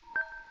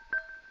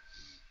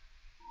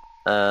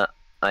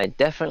 I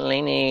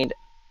definitely need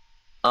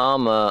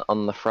armor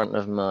on the front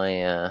of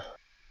my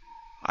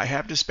I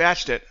have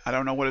dispatched it. I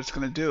don't know what it's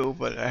going to do,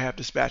 but I have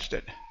dispatched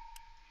it.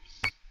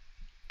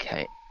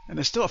 Okay. And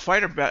there's still a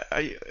fighter.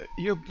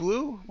 You're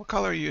blue? What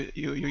color are you?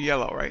 You're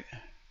yellow, right?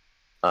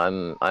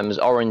 I'm as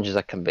orange as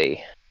I can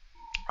be.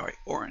 All right,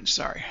 orange.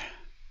 Sorry.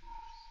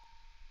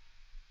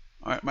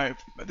 All right,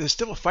 there's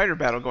still a fighter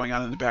battle going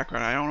on in the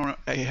background. I don't know.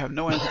 I have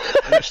no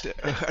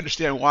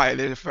understand why.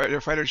 Their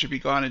fighters should be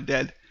gone and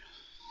dead,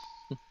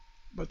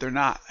 but they're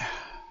not.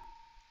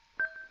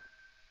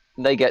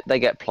 They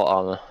get plot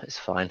armor. It's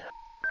fine.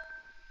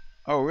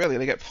 Oh, really?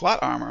 They get plot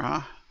armor,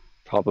 huh?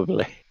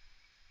 Probably.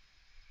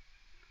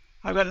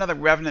 I've got another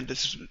revenant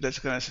that's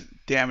going to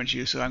damage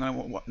you, so I'm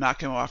going to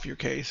knock him off your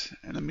case.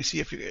 And let me see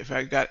if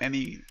I've got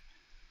any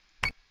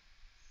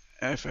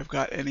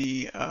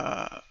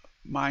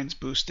mines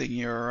boosting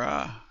your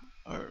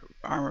or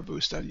armor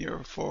boost on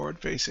your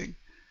forward-facing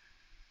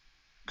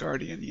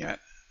Guardian yet.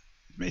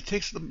 It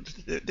takes them.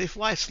 They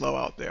fly slow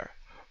out there.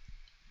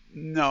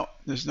 No,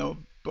 there's no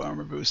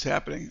armor boost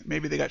happening.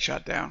 Maybe they got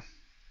shot down.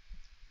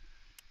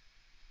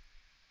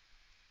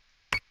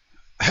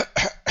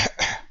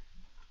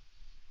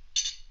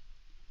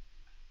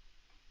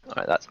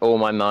 Alright, that's all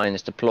my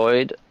mines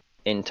deployed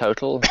in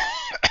total.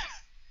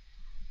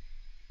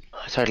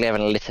 I totally have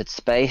a littered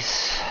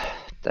space.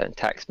 Don't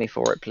tax me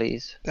for it,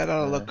 please. That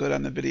ought to look good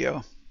on the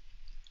video.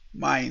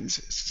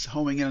 Mines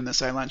homing in on the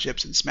Cylon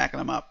ships and smacking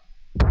them up.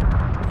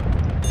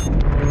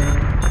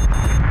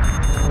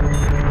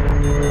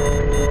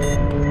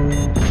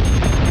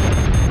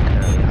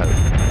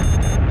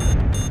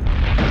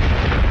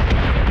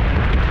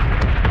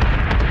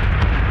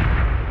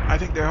 I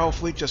think their whole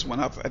fleet just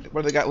went up.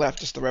 What do they got left?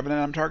 Just the Revenant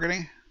I'm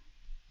targeting?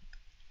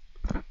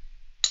 Are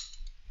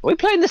we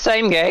playing the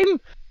same game?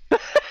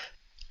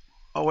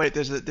 Oh wait,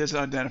 there's an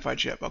identified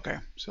ship. Okay,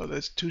 so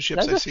there's 2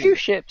 ships. There's a few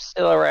ships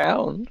still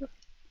around.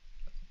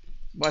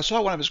 Well, I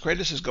saw one of his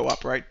Kratoses go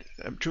up, right?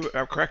 I'm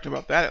correct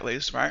about that at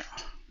least, right?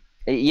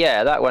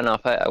 Yeah, that went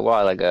up a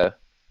while ago.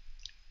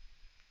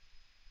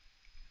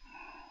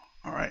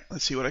 All right,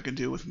 let's see what I can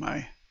do with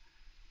my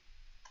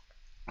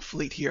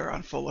fleet here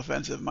on full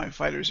offensive. My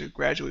fighters are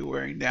gradually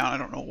wearing down. I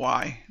don't know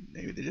why.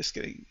 Maybe they're just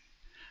getting...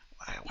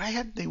 Why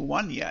haven't they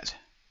won yet?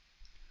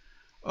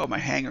 Oh, my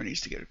hangar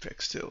needs to get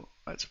fixed too.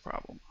 That's a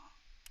problem.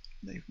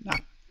 They've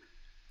not...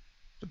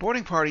 The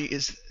boarding party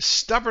is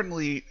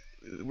stubbornly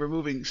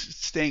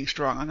staying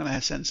strong. I'm going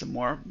to send some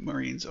more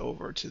Marines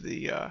over to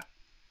the...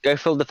 Go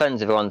full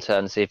defensive one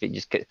turn, see if it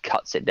just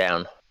cuts it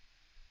down.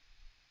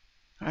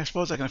 I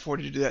suppose I can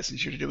afford to do that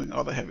since you're doing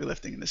all the heavy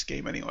lifting in this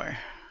game anyway.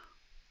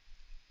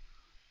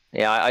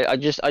 Yeah, I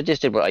just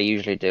did what I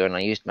usually do, and I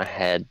used my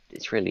head.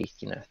 It's really,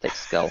 thick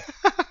skull.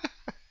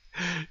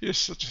 You're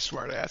such a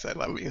smart ass. I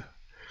love you.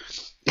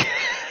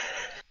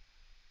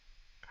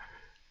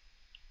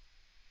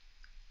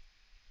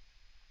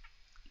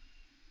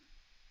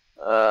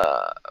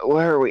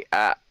 Where are we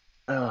at?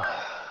 Oh.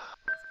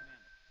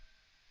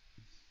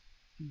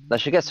 I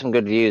should get some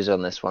good views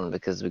on this one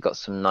because we've got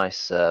some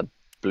nice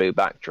blue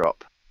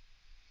backdrop.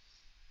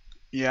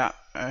 Yeah,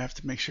 I have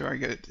to make sure I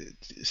get it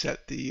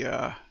set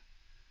the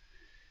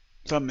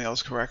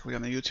thumbnails correctly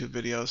on the YouTube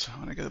videos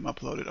when I get them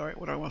uploaded. All right,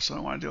 what else do I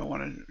want to do? I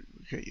want to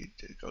get you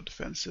to go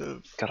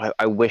defensive. God,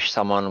 I wish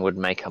someone would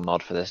make a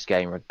mod for this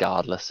game,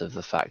 regardless of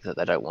the fact that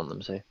they don't want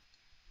them to.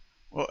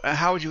 Well,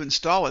 how would you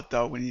install it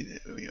though? When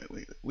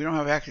we don't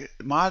have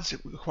mods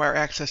require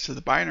access to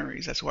the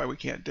binaries. That's why we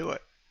can't do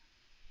it.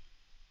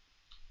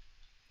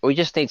 We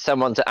just need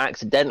someone to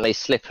accidentally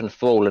slip and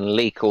fall and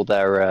leak all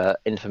their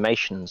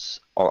informations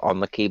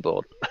on the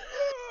keyboard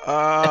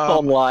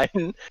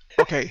online.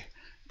 Okay,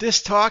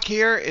 this talk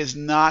here is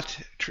not.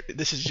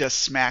 This is just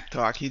smack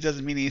talk. He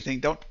doesn't mean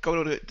anything. Don't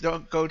go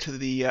to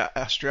the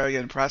Australia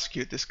and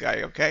prosecute this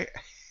guy. Okay.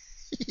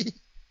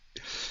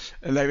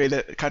 And I made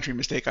a country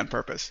mistake on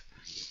purpose.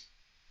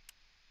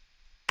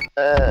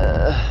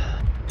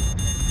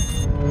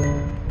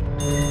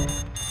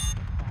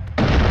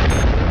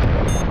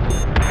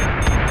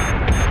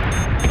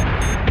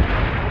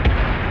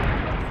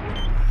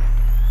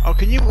 Oh,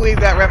 can you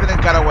believe that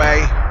Revenant got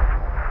away?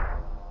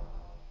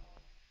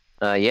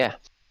 Yeah.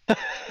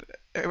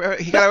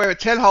 He got away with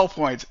 10 hull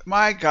points.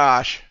 My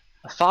gosh.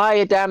 Fire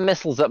your damn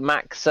missiles at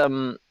max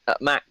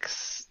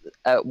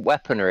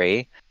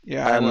weaponry.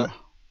 Yeah, I will.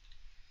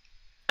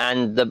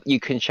 And you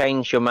can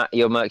change your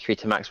Mercury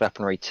to max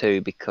weaponry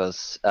too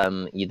because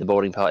the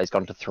boarding party's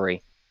gone to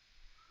 3.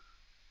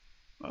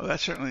 Well, that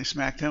certainly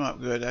smacked him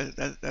up good.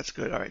 That's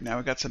good. All right, now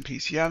we got some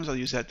PCMs. I'll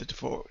use that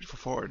for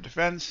forward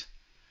defense.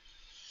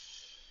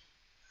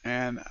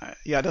 And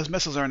yeah, those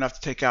missiles are enough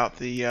to take out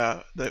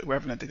the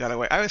Revenant that got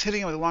away. I was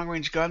hitting him with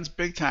long-range guns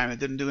big time. It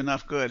didn't do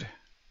enough good.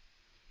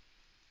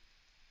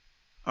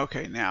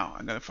 Okay, now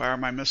I'm going to fire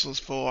my missiles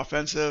full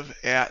offensive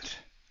at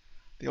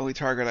the only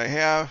target I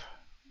have.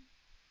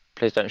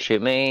 Please don't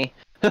shoot me.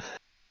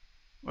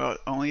 Well,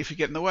 only if you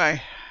get in the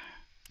way.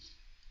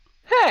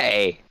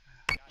 Hey!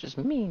 Just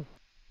mean.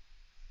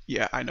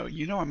 Yeah, I know.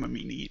 You know I'm a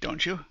meanie,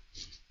 don't you?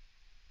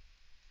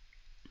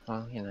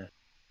 Well,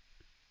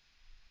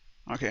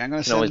 Okay, I'm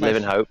going to always live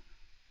in hope.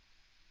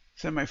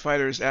 Send my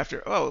fighters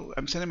after. Oh,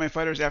 I'm sending my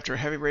fighters after a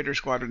heavy raider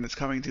squadron that's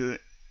coming to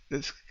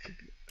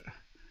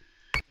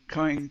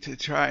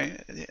try.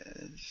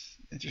 It's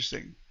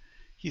interesting.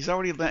 He's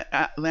already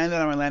landed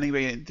on my landing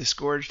bay and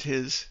disgorged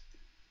his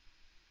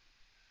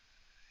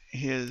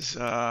fighters.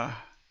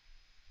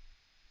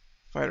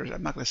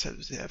 I'm not going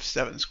to have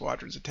 7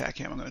 squadrons attack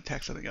him. I'm going to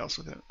attack something else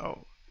with him.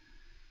 Oh,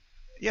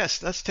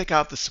 yes. Let's take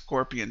out the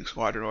Scorpion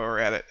squadron while we're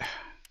at it.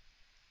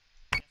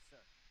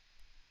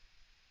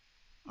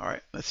 All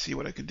right, let's see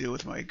what I can do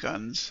with my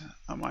guns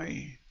on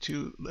my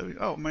 2 living.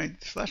 Oh, my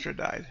slasher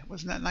died.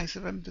 Wasn't that nice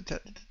of him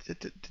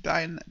to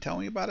die and tell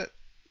me about it?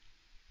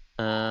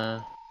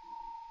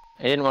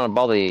 He didn't want to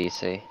bother you, you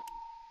see.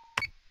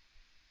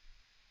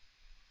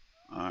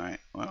 All right.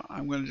 Well,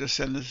 I'm going to just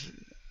send this.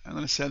 I'm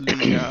going to send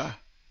the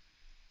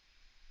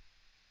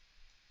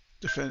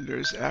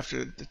defenders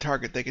after the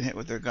target they can hit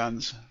with their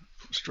guns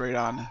straight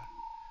on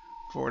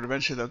forward.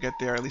 Eventually they'll get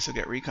there. At least they'll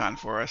get recon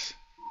for us.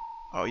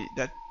 Oh,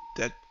 that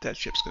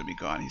ship's going to be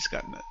gone. He's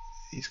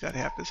got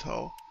half his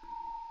hull.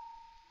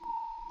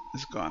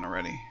 It's gone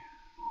already.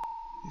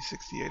 He's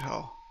 68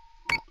 hull.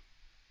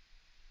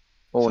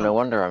 Oh, so, no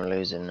wonder I'm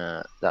losing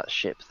that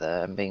ship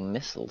there and being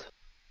missiled.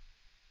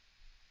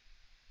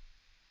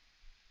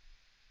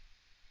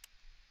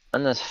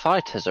 And there's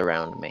fighters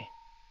around me.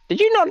 Did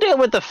you not deal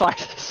with the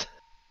fighters?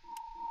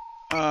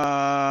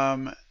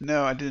 No,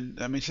 I didn't.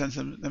 Let me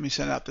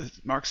send out the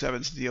Mark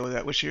 7s to deal with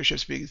that. Which of your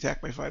ships being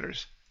attacked by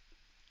fighters?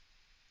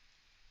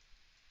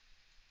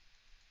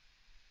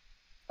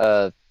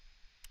 I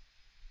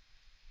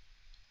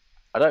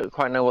don't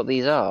quite know what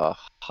these are.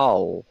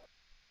 Hull.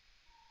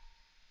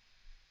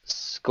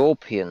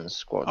 Scorpion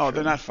squadron. Oh,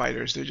 they're not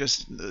fighters. They're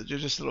just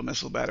little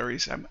missile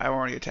batteries. I'm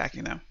already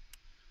attacking them.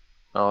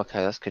 Oh, okay,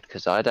 that's good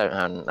because I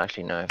don't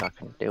actually know if I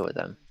can deal with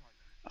them.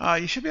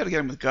 You should be able to get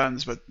them with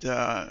guns, but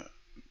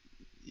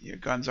your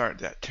guns aren't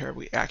that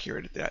terribly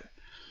accurate at that.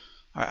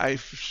 I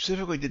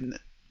specifically didn't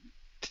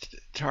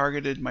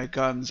targeted my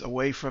guns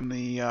away from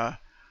the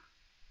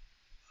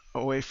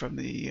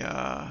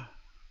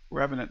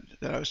Revenant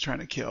that I was trying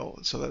to kill,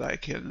 so that I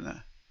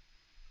can.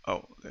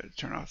 Oh,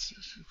 turn off.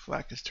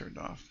 Flak is turned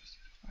off,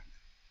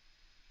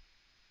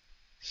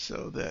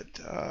 so that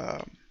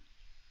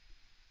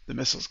the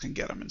missiles can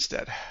get them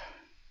instead.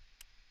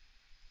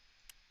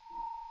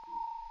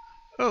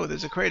 Oh,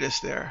 there's a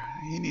Kratos there.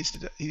 He needs to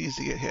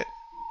get hit.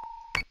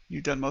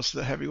 You've done most of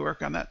the heavy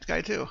work on that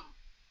guy too.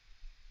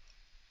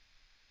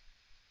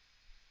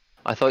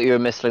 I thought you were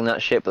missiling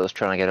that ship that was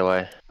trying to get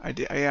away. I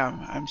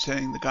am. I'm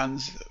sending the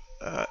guns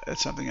at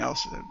something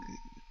else.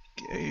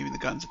 aiming the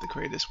guns at the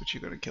Kratos, which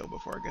you're going to kill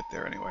before I get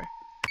there anyway.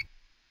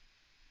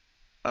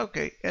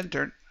 Okay, end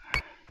turn.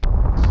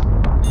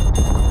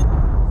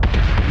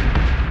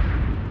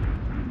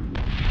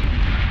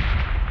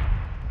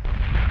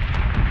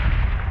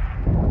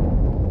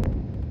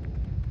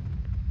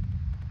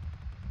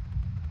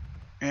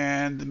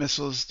 And the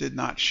missiles did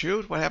not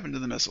shoot. What happened to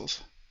the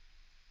missiles?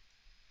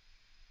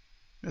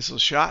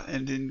 Missiles shot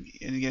and didn't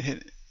get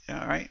hit.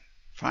 All right,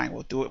 fine.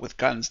 We'll do it with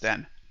guns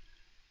then.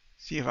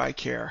 See if I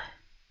care.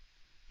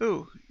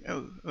 Ooh,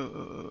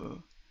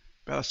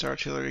 Battlestar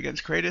artillery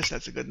against Kratos.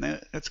 That's a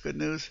good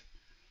news.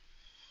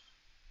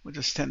 We'll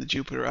just send the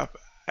Jupiter up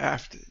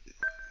after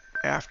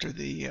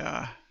the.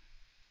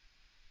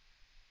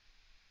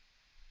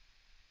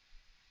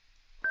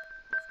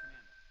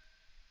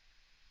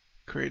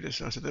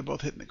 Kratos. Oh, so they're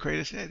both hitting the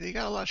Kratos. Yeah, they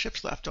got a lot of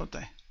ships left, don't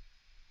they?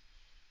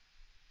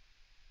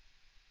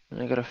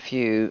 I got a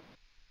few.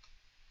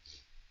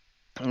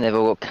 And they've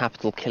all got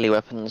capital killy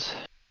weapons.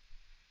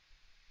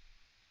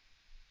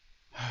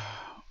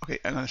 Okay,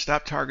 I'm going to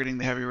stop targeting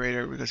the heavy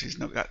raider because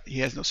he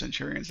has no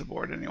Centurions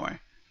aboard anyway.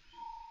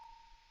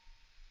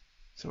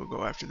 So we'll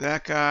go after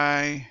that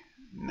guy.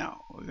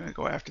 No, we're going to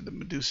go after the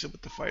Medusa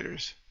with the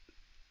fighters.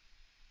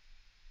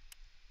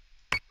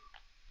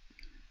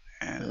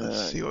 And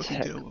let's see what we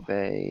do. Tech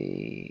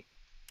bay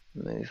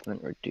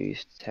movement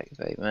reduced. Tech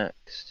bay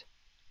maxed.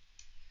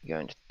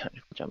 Going to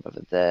tactical jump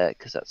over there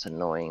because that's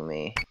annoying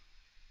me.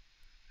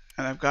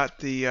 And I've got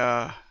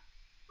the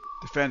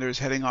defenders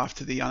heading off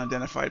to the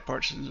unidentified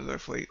portions of their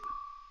fleet.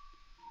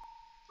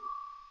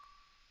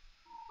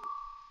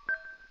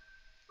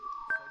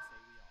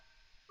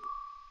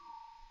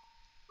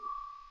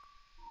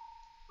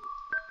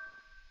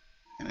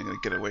 And I'm going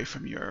to get away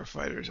from your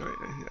fighters.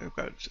 I've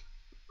got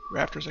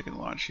Raptors I can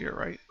launch here,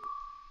 right?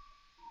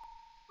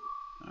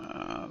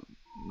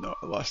 No,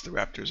 I lost the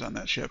Raptors on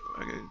that ship.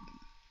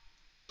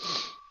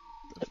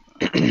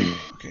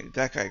 Okay,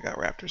 that guy got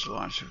Raptors to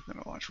launch. We're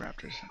going to launch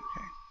Raptors.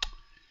 Okay.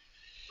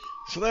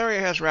 Solaria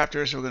has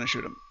Raptors, so we're going to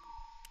shoot them.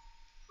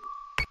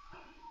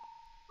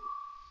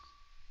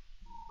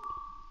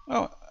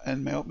 Oh,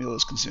 and my oatmeal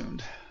is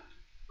consumed.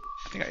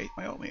 I think I ate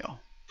my oatmeal.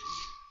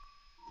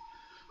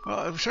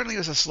 Well, it certainly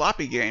was a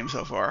sloppy game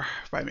so far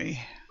by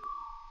me.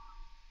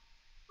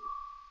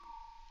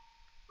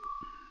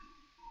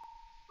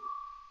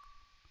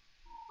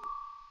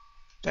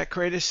 That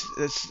Kratos,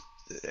 that's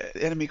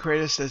enemy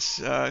Kratos that's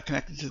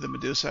connected to the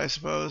Medusa, I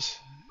suppose,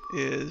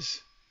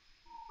 is...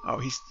 Oh,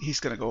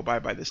 he's going to go bye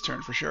by this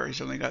turn for sure.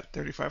 He's only got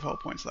 35 hull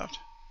points left.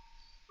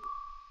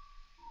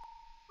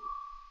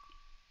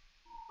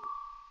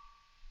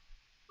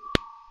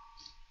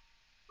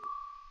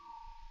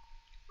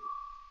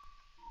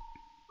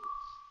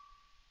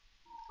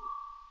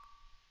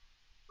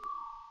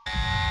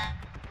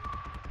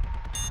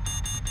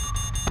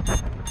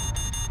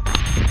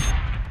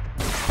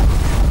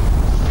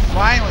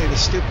 Finally, the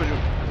stupid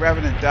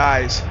Revenant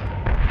dies.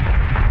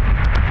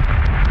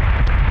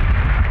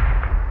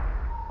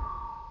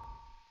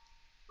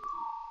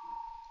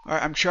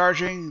 Alright, I'm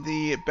charging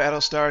the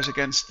Battlestars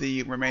against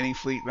the remaining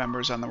fleet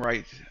members on the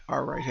right,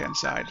 our right-hand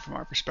side from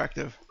our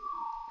perspective.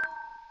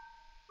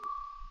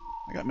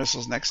 I got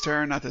missiles next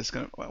turn. Not that it's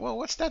gonna. Well,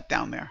 what's that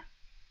down there?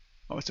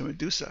 Oh, it's a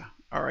Medusa.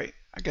 Alright,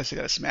 I guess I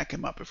gotta smack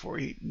him up before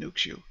he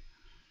nukes you.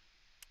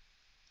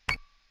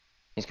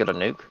 He's got a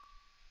nuke?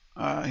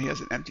 He has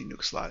an empty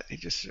nuke slot. I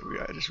just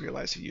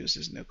realized he used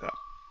his nuke up.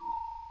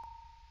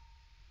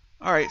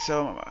 Alright,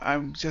 so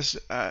I'm just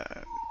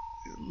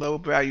low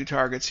value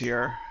targets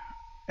here.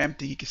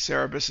 Empty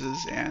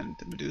Cerebuses and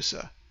the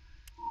Medusa.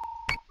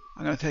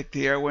 I'm going to take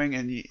the air wing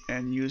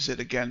and use it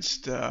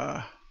against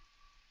I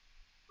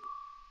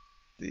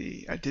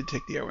did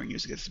take the air wing,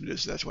 use it against the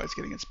Medusa. That's why it's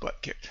getting its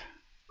butt kicked.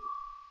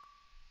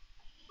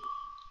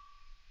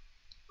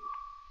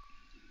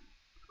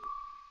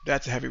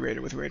 That's a heavy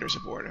raider with raiders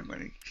aboard. I'm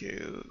going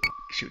to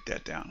shoot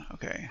that down.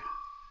 Okay.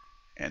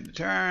 End the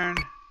turn.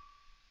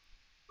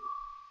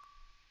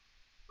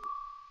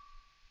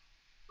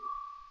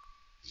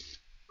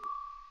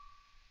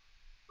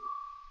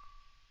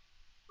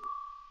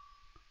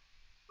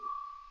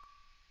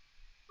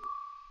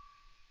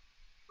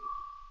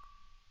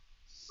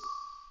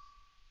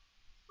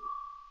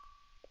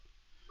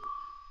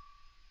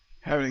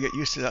 Having to get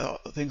used to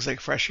things like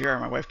fresh air.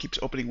 My wife keeps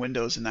opening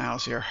windows in the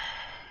house here.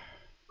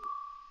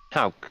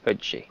 How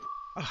could she?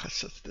 Oh,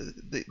 it's the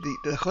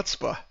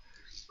chutzpah.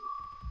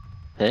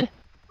 Huh?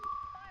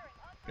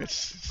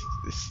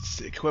 It's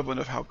the equivalent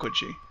of how could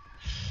she.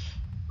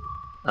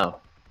 Oh.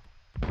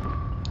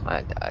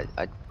 I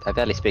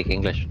barely speak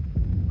English.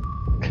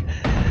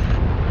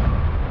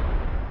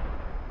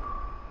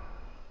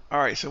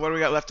 Alright, so what do we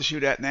got left to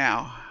shoot at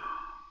now?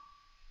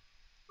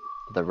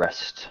 The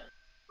rest.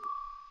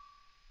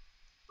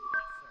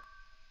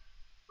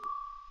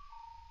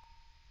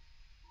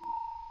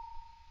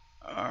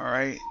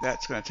 Alright,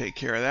 that's going to take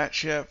care of that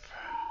ship.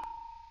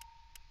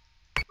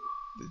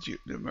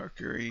 The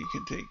Mercury you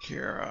can take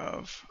care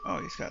of. Oh,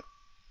 he's got...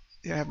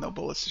 Yeah, I have no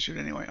bullets to shoot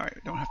anyway.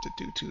 Alright, don't have to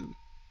do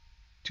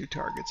two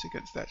targets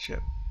against that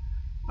ship.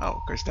 Oh,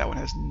 of course that one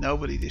has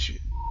nobody to shoot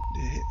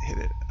to hit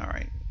it. All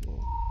right,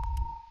 we'll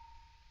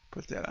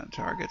put that on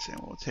targets, and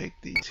we'll take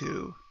the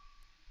 2.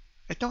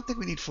 I don't think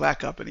we need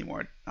flak up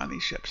anymore on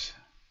these ships.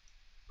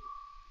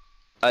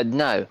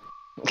 No.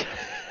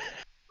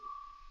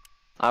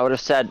 I would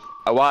have said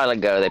a while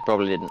ago they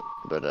probably didn't,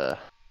 but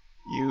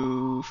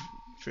You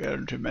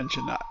failed to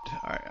mention that.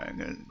 All right, I'm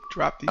gonna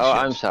drop these oh,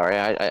 ships. I'm sorry.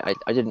 I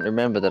didn't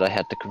remember that I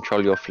had to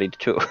control your fleet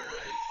too.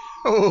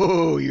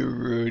 Oh, you're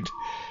rude.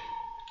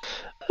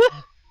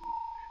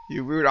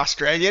 You rude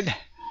Australian.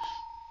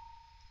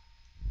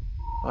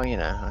 Oh, you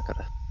know, I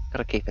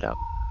gotta keep it up.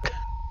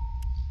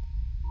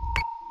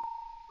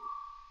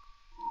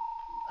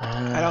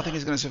 I don't think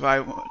he's going to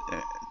survive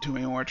too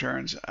many more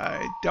turns.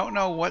 I don't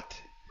know what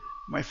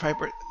my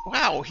fiber.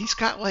 Wow, he's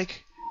got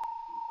like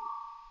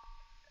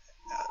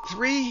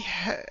 3.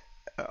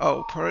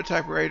 Oh,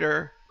 prototype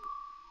raider.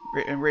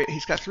 And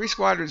he's got 3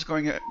 squadrons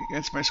going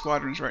against my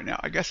squadrons right now.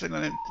 I guess I'm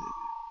going to.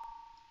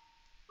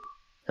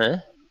 Huh?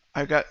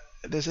 I've got.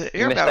 There's an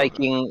You're air battle.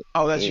 mistaking.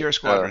 Oh, that's your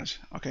squadrons.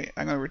 Okay,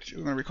 I'm going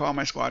to recall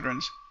my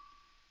squadrons.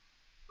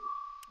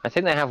 I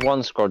think they have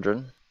 1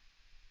 squadron.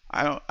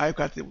 I've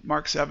got the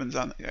Mark 7s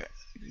on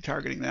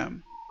targeting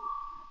them.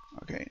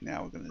 Okay,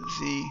 now we're going to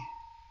Z.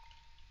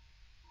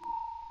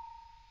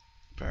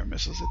 Fire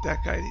missiles at that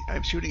guy.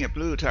 I'm shooting at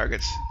blue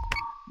targets,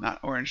 not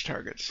orange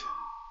targets.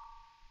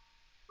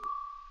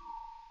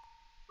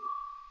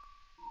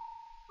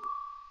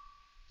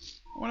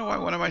 I wonder why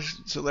one of my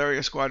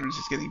Solaria squadrons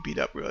is getting beat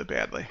up really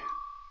badly.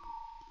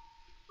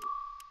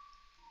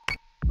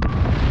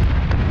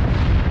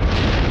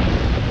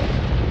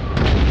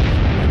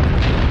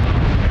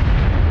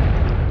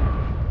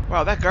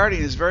 Wow, that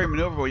Guardian is very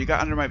maneuverable. You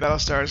got under my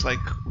Battlestars like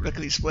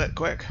lickety split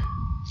quick.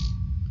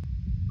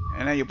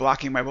 And now you're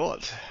blocking my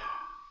bullets.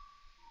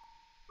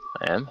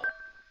 I am.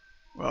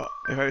 Well,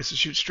 if I was to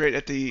shoot straight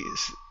at the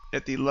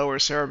lower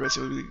Cerebus,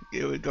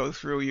 it would go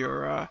through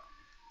your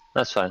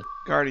That's fine.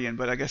 Guardian.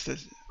 But I guess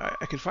that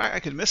I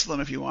could missile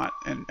him if you want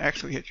and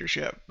actually hit your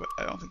ship. But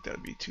I don't think that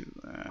would be too.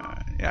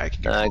 Yeah, I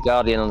can.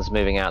 Guardian's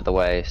moving out the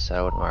way, so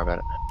I wouldn't worry about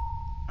it.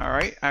 All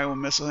right, I will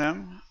missile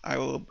him.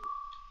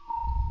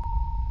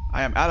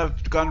 I am out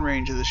of gun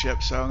range of the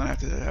ship, so I'm gonna have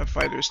to have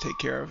fighters take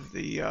care of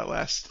the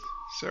last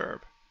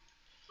Cerb.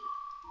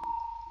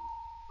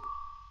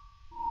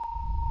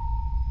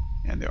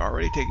 And they're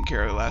already taking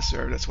care of the last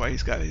Cerb. That's why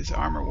he's got his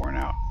armor worn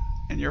out.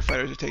 And your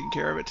fighters are taking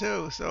care of it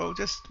too. So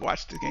just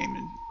watch the game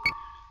and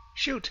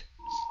shoot.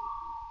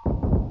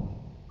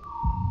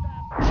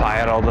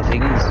 Fire all the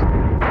things.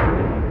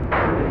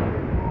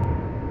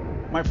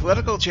 My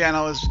political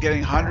channel is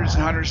getting hundreds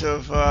and hundreds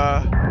of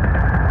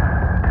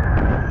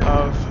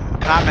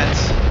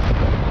comments.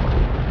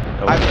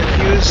 Oh. I've been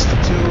accused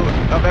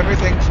of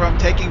everything from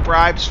taking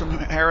bribes from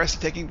Harris to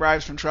taking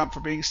bribes from Trump for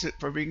being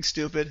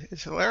stupid.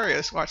 It's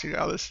hilarious watching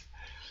all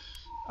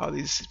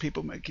these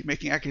people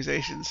making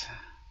accusations.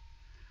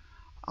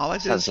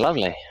 Sounds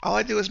lovely. All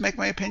I do is make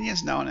my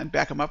opinions known and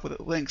back them up with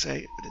links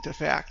to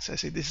facts. I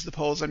say this is the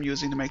polls I'm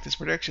using to make this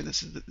prediction.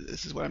 This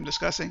is what I'm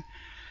discussing.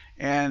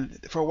 And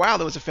for a while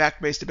there was a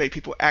fact-based debate.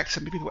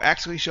 Some people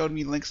actually showed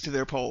me links to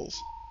their polls.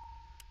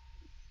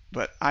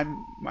 But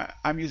I'm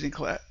using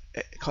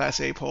Class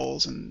A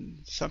polls, and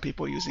some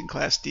people using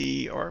Class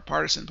D or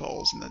partisan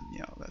polls, and then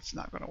that's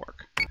not going to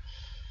work.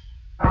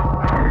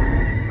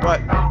 But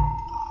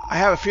I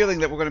have a feeling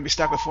that we're going to be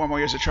stuck with 4 more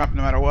years of Trump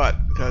no matter what,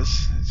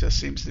 because it just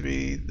seems to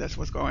be that's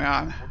what's going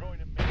on.